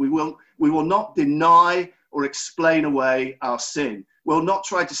sinners. We will not deny or explain away our sin. We'll not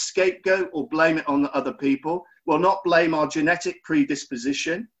try to scapegoat or blame it on other people. We'll not blame our genetic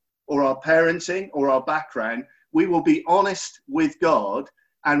predisposition or our parenting or our background. We will be honest with God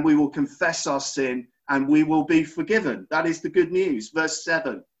and we will confess our sin and we will be forgiven. That is the good news. Verse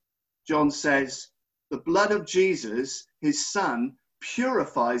 7, John says, the blood of Jesus, his son,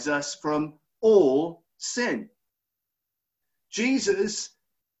 purifies us from all sin. Jesus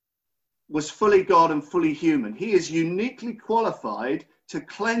was fully God and fully human. He is uniquely qualified to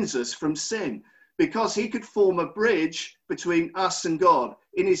cleanse us from sin because he could form a bridge between us and God.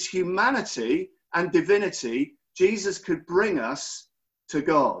 In his humanity and divinity, Jesus could bring us to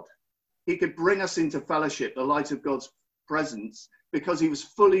God. He could bring us into fellowship, the light of God's presence, because he was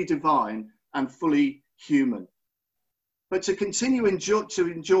fully divine and fully human. But to continue to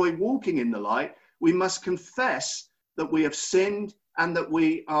enjoy walking in the light, we must confess that we have sinned and that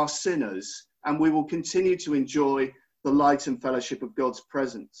we are sinners, and we will continue to enjoy the light and fellowship of God's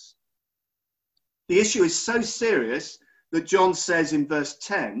presence. The issue is so serious that John says in verse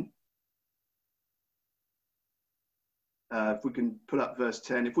 10, if we can put up verse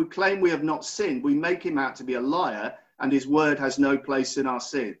 10, if we claim we have not sinned, we make him out to be a liar, and his word has no place in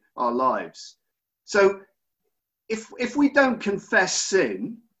our lives. So if we don't confess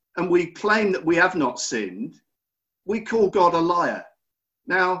sin and we claim that we have not sinned, we call God a liar.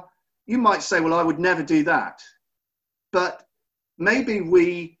 Now, you might say, well, I would never do that. But maybe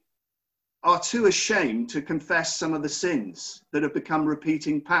we are too ashamed to confess some of the sins that have become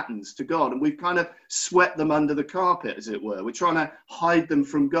repeating patterns to God. And we've kind of swept them under the carpet, as it were. We're trying to hide them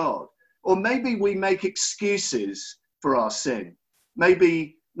from God. Or maybe we make excuses for our sin.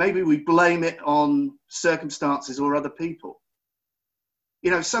 Maybe we blame it on circumstances or other people. You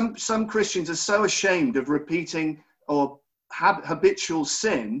know, some Christians are so ashamed of repeating or habitual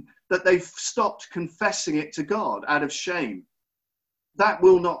sin that they've stopped confessing it to God out of shame. That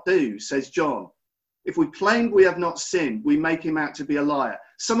will not do, says John. If we claim we have not sinned, we make him out to be a liar.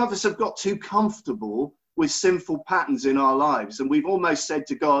 Some of us have got too comfortable with sinful patterns in our lives, and we've almost said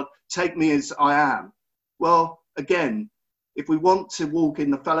to God, take me as I am. Well, again, if we want to walk in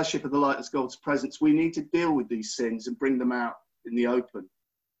the fellowship of the light of God's presence, we need to deal with these sins and bring them out in the open.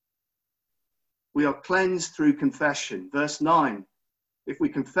 We are cleansed through confession. Verse 9, if we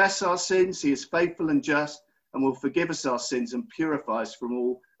confess our sins, he is faithful and just and will forgive us our sins and purify us from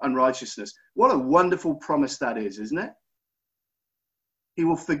all unrighteousness. What a wonderful promise that is, isn't it? He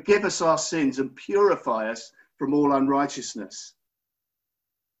will forgive us our sins and purify us from all unrighteousness.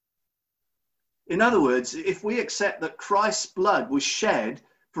 In other words, if we accept that Christ's blood was shed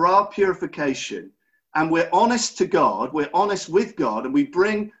for our purification, and we're honest to God, we're honest with God, and we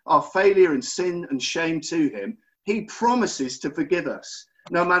bring our failure and sin and shame to him, he promises to forgive us.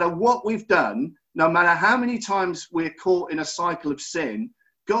 No matter what we've done, no matter how many times we're caught in a cycle of sin,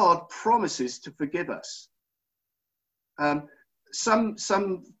 God promises to forgive us.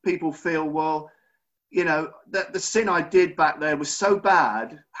 Some people feel, well, you know, that the sin I did back there was so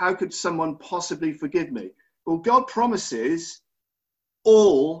bad, how could someone possibly forgive me? Well, God promises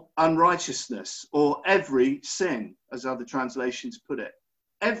all unrighteousness, or every sin, as other translations put it.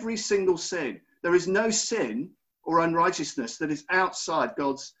 Every single sin. There is no sin or unrighteousness that is outside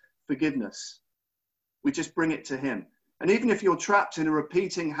God's forgiveness. We just bring it to him. And even if you're trapped in a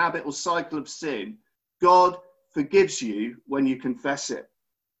repeating habit or cycle of sin, God forgives you when you confess it.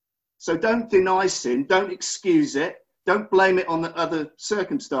 So don't deny sin, don't excuse it, don't blame it on the other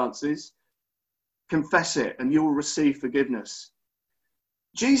circumstances. Confess it and you will receive forgiveness.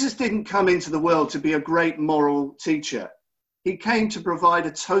 Jesus didn't come into the world to be a great moral teacher. He came to provide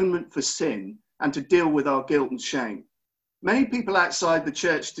atonement for sin and to deal with our guilt and shame. Many people outside the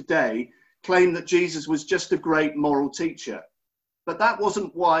church today claim that Jesus was just a great moral teacher, but that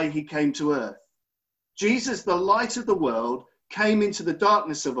wasn't why he came to earth. Jesus, the light of the world, came into the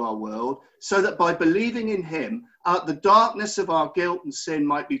darkness of our world so that by believing in him, the darkness of our guilt and sin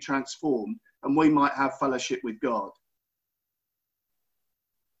might be transformed and we might have fellowship with God.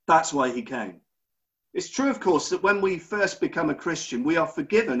 That's why he came. It's true, of course, that when we first become a Christian, we are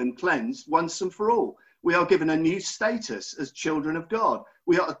forgiven and cleansed once and for all. We are given a new status as children of God.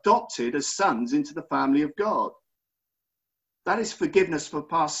 We are adopted as sons into the family of God. That is forgiveness for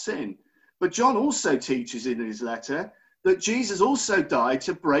past sin. But John also teaches in his letter that Jesus also died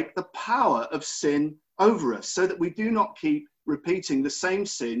to break the power of sin over us, so that we do not keep repeating the same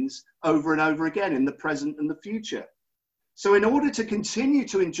sins over and over again in the present and the future. So in order to continue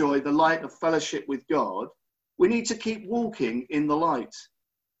to enjoy the light of fellowship with God, we need to keep walking in the light.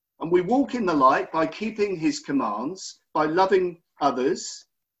 And we walk in the light by keeping his commands, by loving others,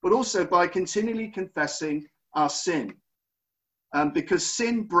 but also by continually confessing our sin. Because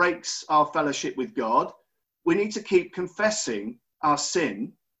sin breaks our fellowship with God, we need to keep confessing our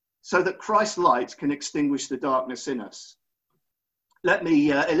sin so that Christ's light can extinguish the darkness in us. Let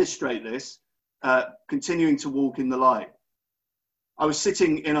me illustrate this, continuing to walk in the light. I was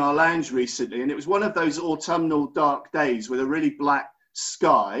sitting in our lounge recently, and it was one of those autumnal dark days with a really black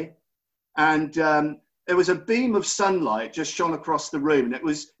sky, and there was a beam of sunlight just shone across the room, and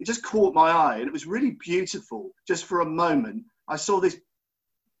it just caught my eye, and it was really beautiful. Just for a moment, I saw this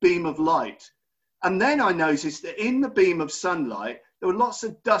beam of light, and then I noticed that in the beam of sunlight, there were lots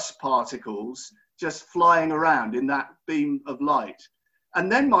of dust particles just flying around in that beam of light.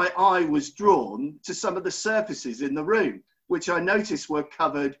 And then my eye was drawn to some of the surfaces in the room, which I noticed were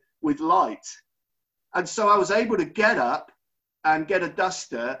covered with light. And so I was able to get up and get a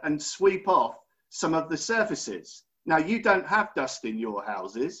duster and sweep off some of the surfaces. Now, you don't have dust in your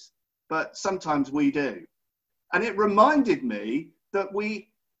houses, but sometimes we do. And it reminded me that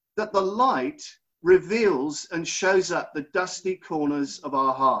the light reveals and shows up the dusty corners of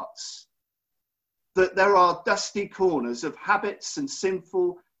our hearts. That there are dusty corners of habits and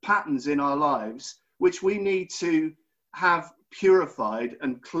sinful patterns in our lives, which we need to have purified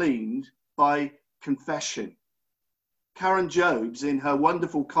and cleaned by confession. Karen Jobes, in her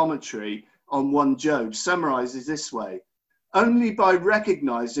wonderful commentary on 1 Job, summarizes this way: only by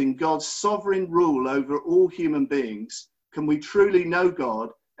recognizing God's sovereign rule over all human beings can we truly know God,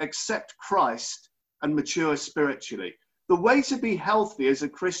 accept Christ, and mature spiritually. The way to be healthy as a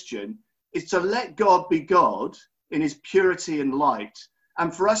Christian is to let God be God in his purity and light,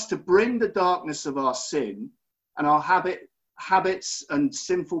 and for us to bring the darkness of our sin and our habits and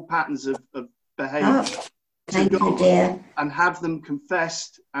sinful patterns of behavior to God, and have them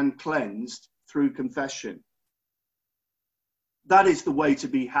confessed and cleansed through confession. That is the way to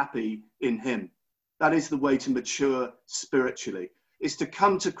be happy in him. That is the way to mature spiritually, is to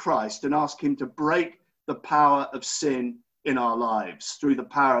come to Christ and ask him to break the power of sin in our lives through the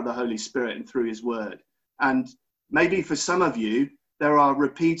power of the Holy Spirit and through his word. And maybe for some of you, there are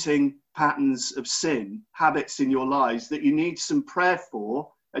repeating patterns of sin, habits in your lives that you need some prayer for,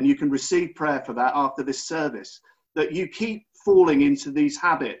 and you can receive prayer for that after this service, that you keep falling into these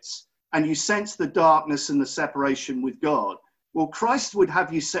habits and you sense the darkness and the separation with God. Well, Christ would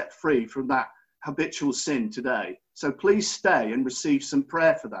have you set free from that habitual sin today. So please stay and receive some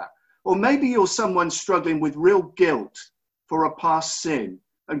prayer for that. Or maybe you're someone struggling with real guilt for a past sin,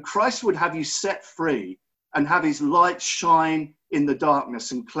 and Christ would have you set free and have his light shine in the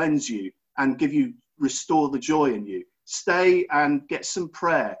darkness and cleanse you and restore the joy in you. Stay and get some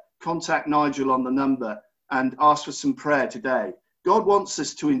prayer. Contact Nigel on the number and ask for some prayer today. God wants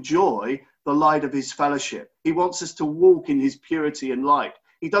us to enjoy the light of his fellowship. He wants us to walk in his purity and light.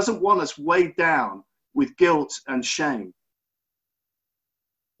 He doesn't want us weighed down with guilt and shame.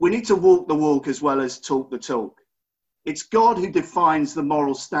 We need to walk the walk as well as talk the talk. It's God who defines the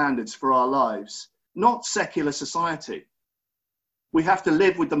moral standards for our lives, not secular society. We have to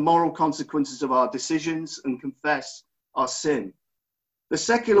live with the moral consequences of our decisions and confess our sin. The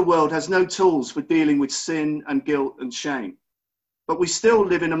secular world has no tools for dealing with sin and guilt and shame, but we still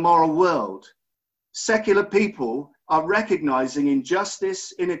live in a moral world. Secular people are recognizing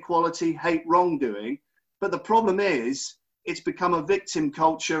injustice, inequality, hate, wrongdoing, but the problem is it's become a victim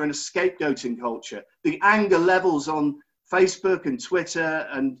culture and a scapegoating culture. The anger levels on Facebook and Twitter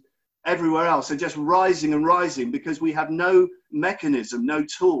and everywhere else are just rising and rising because we have no mechanism, no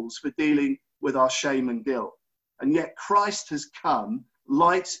tools for dealing with our shame and guilt. And yet Christ has come,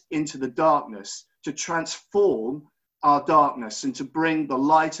 light into the darkness, to transform our darkness and to bring the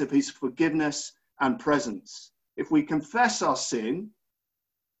light of his forgiveness and presence. If we confess our sin,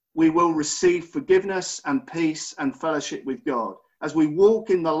 we will receive forgiveness and peace and fellowship with God. As we walk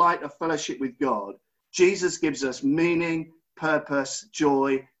in the light of fellowship with God, Jesus gives us meaning, purpose,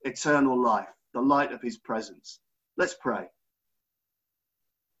 joy, eternal life, the light of his presence. Let's pray.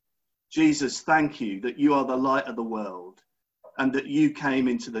 Jesus, thank you that you are the light of the world and that you came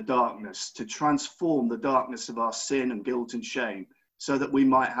into the darkness to transform the darkness of our sin and guilt and shame so that we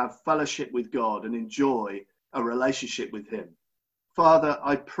might have fellowship with God and enjoy a relationship with him. Father,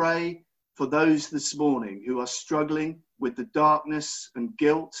 I pray for those this morning who are struggling with the darkness and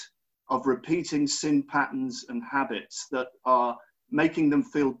guilt of repeating sin patterns and habits that are making them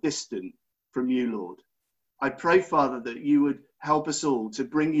feel distant from you, Lord. I pray, Father, that you would help us all to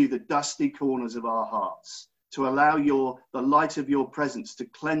bring you the dusty corners of our hearts, to allow the light of your presence to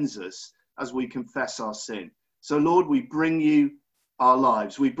cleanse us as we confess our sin. So, Lord, we bring you our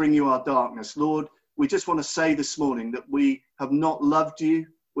lives. We bring you our darkness. Lord, we just want to say this morning that we have not loved you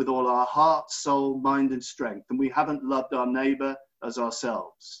with all our heart, soul, mind, and strength, and we haven't loved our neighbor as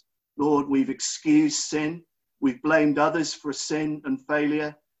ourselves. Lord, we've excused sin. We've blamed others for sin and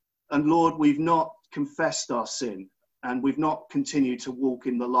failure. And Lord, we've not confessed our sin, and we've not continued to walk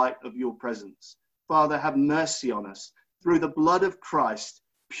in the light of your presence. Father, have mercy on us. Through the blood of Christ,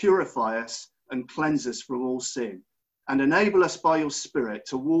 purify us and cleanse us from all sin, and enable us by your Spirit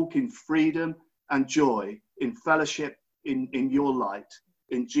to walk in freedom and joy, in fellowship, in your light.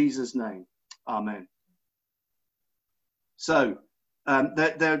 In Jesus' name, amen. So,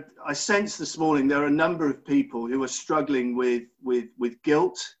 I sense this morning there are a number of people who are struggling with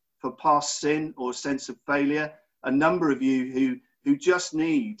guilt for past sin or sense of failure. A number of you who just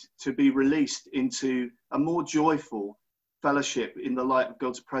need to be released into a more joyful fellowship in the light of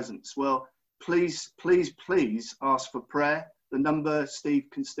God's presence. Well, please ask for prayer. The number, Steve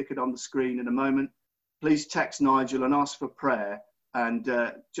can stick it on the screen in a moment. Please text Nigel and ask for prayer, and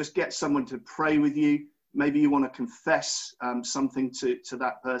just get someone to pray with you. Maybe you want to confess something to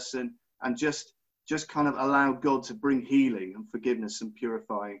that person, and just kind of allow God to bring healing and forgiveness and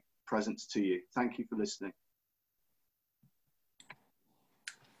purifying presence to you. Thank you for listening.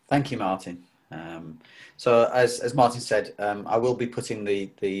 Thank you, Martin. So as Martin said, I will be putting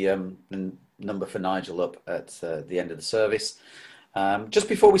the number for Nigel up at the end of the service. Just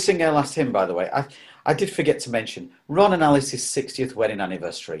before we sing our last hymn, by the way, I did forget to mention Ron and Alice's 60th wedding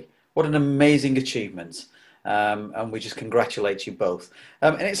anniversary. What an amazing achievement. And we just congratulate you both.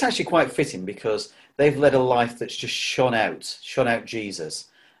 And it's actually quite fitting because they've led a life that's just shone out Jesus.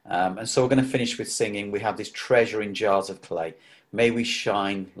 And so we're going to finish with singing. We have this treasure in jars of clay. May we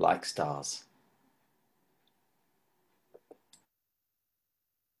shine like stars.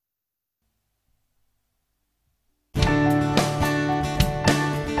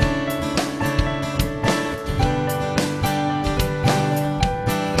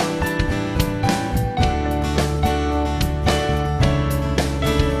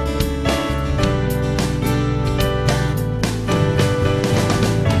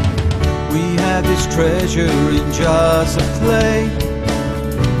 This treasure in jars of clay,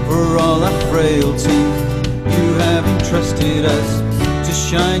 for all our frailty you have entrusted us to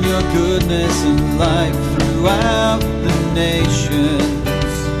shine your goodness and light throughout the nations.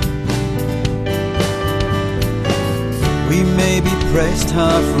 We may be pressed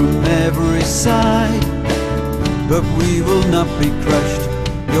hard from every side, but we will not be crushed.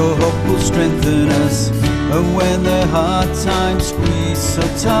 Your hope will strengthen us, and when the hard times squeeze so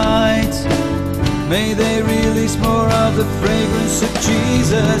tight, may they release more of the fragrance of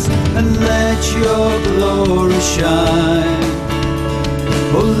Jesus, and let your glory shine.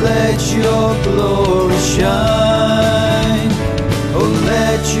 Oh, let your glory shine. Oh,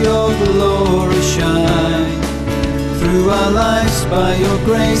 let your glory shine. Through our lives, by your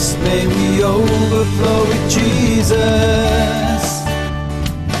grace, may we overflow with Jesus.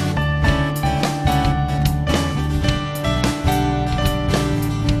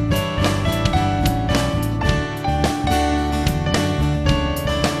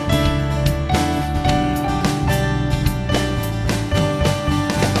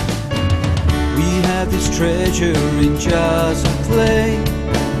 Treasure in jars of clay,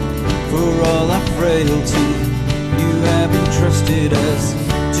 for all our frailty you have entrusted us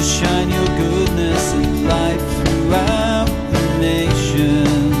to shine your goodness and light throughout the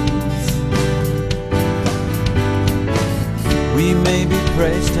nations. We may be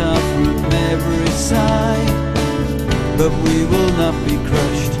pressed hard from every side, but we will not be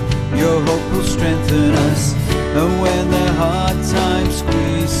crushed. Your hope will strengthen us, and when the hard times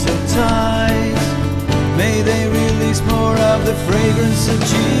squeeze so tight, may they release more of the fragrance of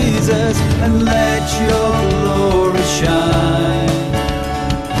Jesus, and let your glory shine.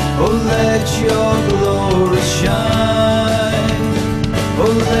 Oh, let your glory shine.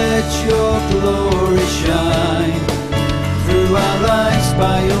 Oh, let your glory shine. Through our lives,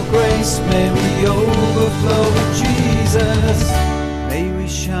 by your grace, may we overflow with Jesus. May we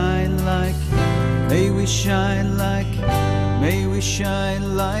shine like, May we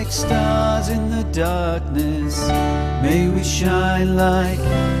shine like stars in the darkness. May we shine like,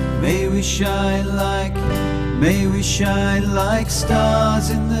 may we shine like, may we shine like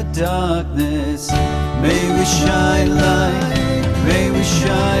stars in the darkness. May we shine like, may we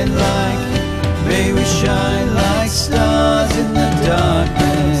shine like, may we shine like stars in the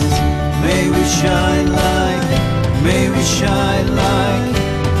darkness. May we shine like, may we shine like,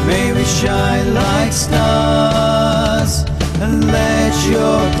 may we shine like stars. And let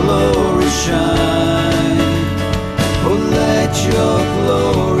your glory shine. Oh, let your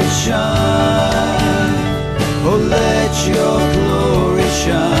glory shine. Oh, let your glory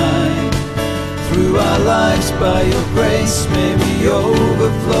shine. Through our lives by your grace may we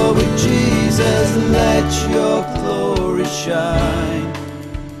overflow with Jesus. Let your glory shine.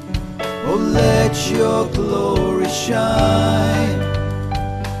 Oh, let your glory shine.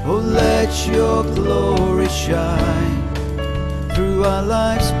 Oh, let your glory shine. Through our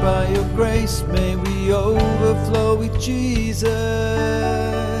lives by your grace may we overflow with Jesus.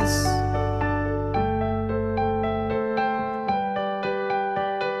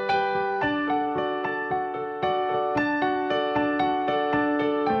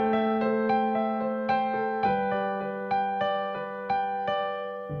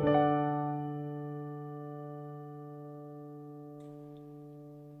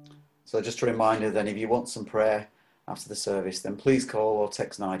 So just a reminder then, if you want some prayer after the service, then please call or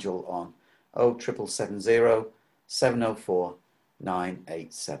text Nigel on 07770 704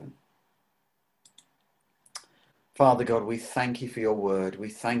 987. Father God, we thank you for your word. We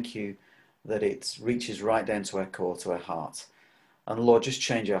thank you that it reaches right down to our core, to our heart. And Lord, just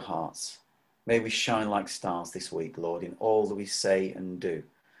change our hearts. May we shine like stars this week, Lord, in all that we say and do.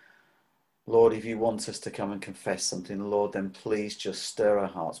 Lord, if you want us to come and confess something, Lord, then please just stir our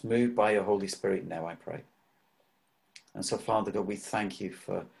hearts. Move by your Holy Spirit now, I pray. And so, Father God, we thank you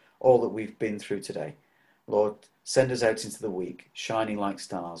for all that we've been through today. Lord, send us out into the week, shining like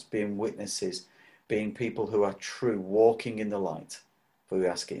stars, being witnesses, being people who are true, walking in the light. For we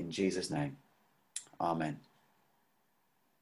ask it in Jesus' name. Amen.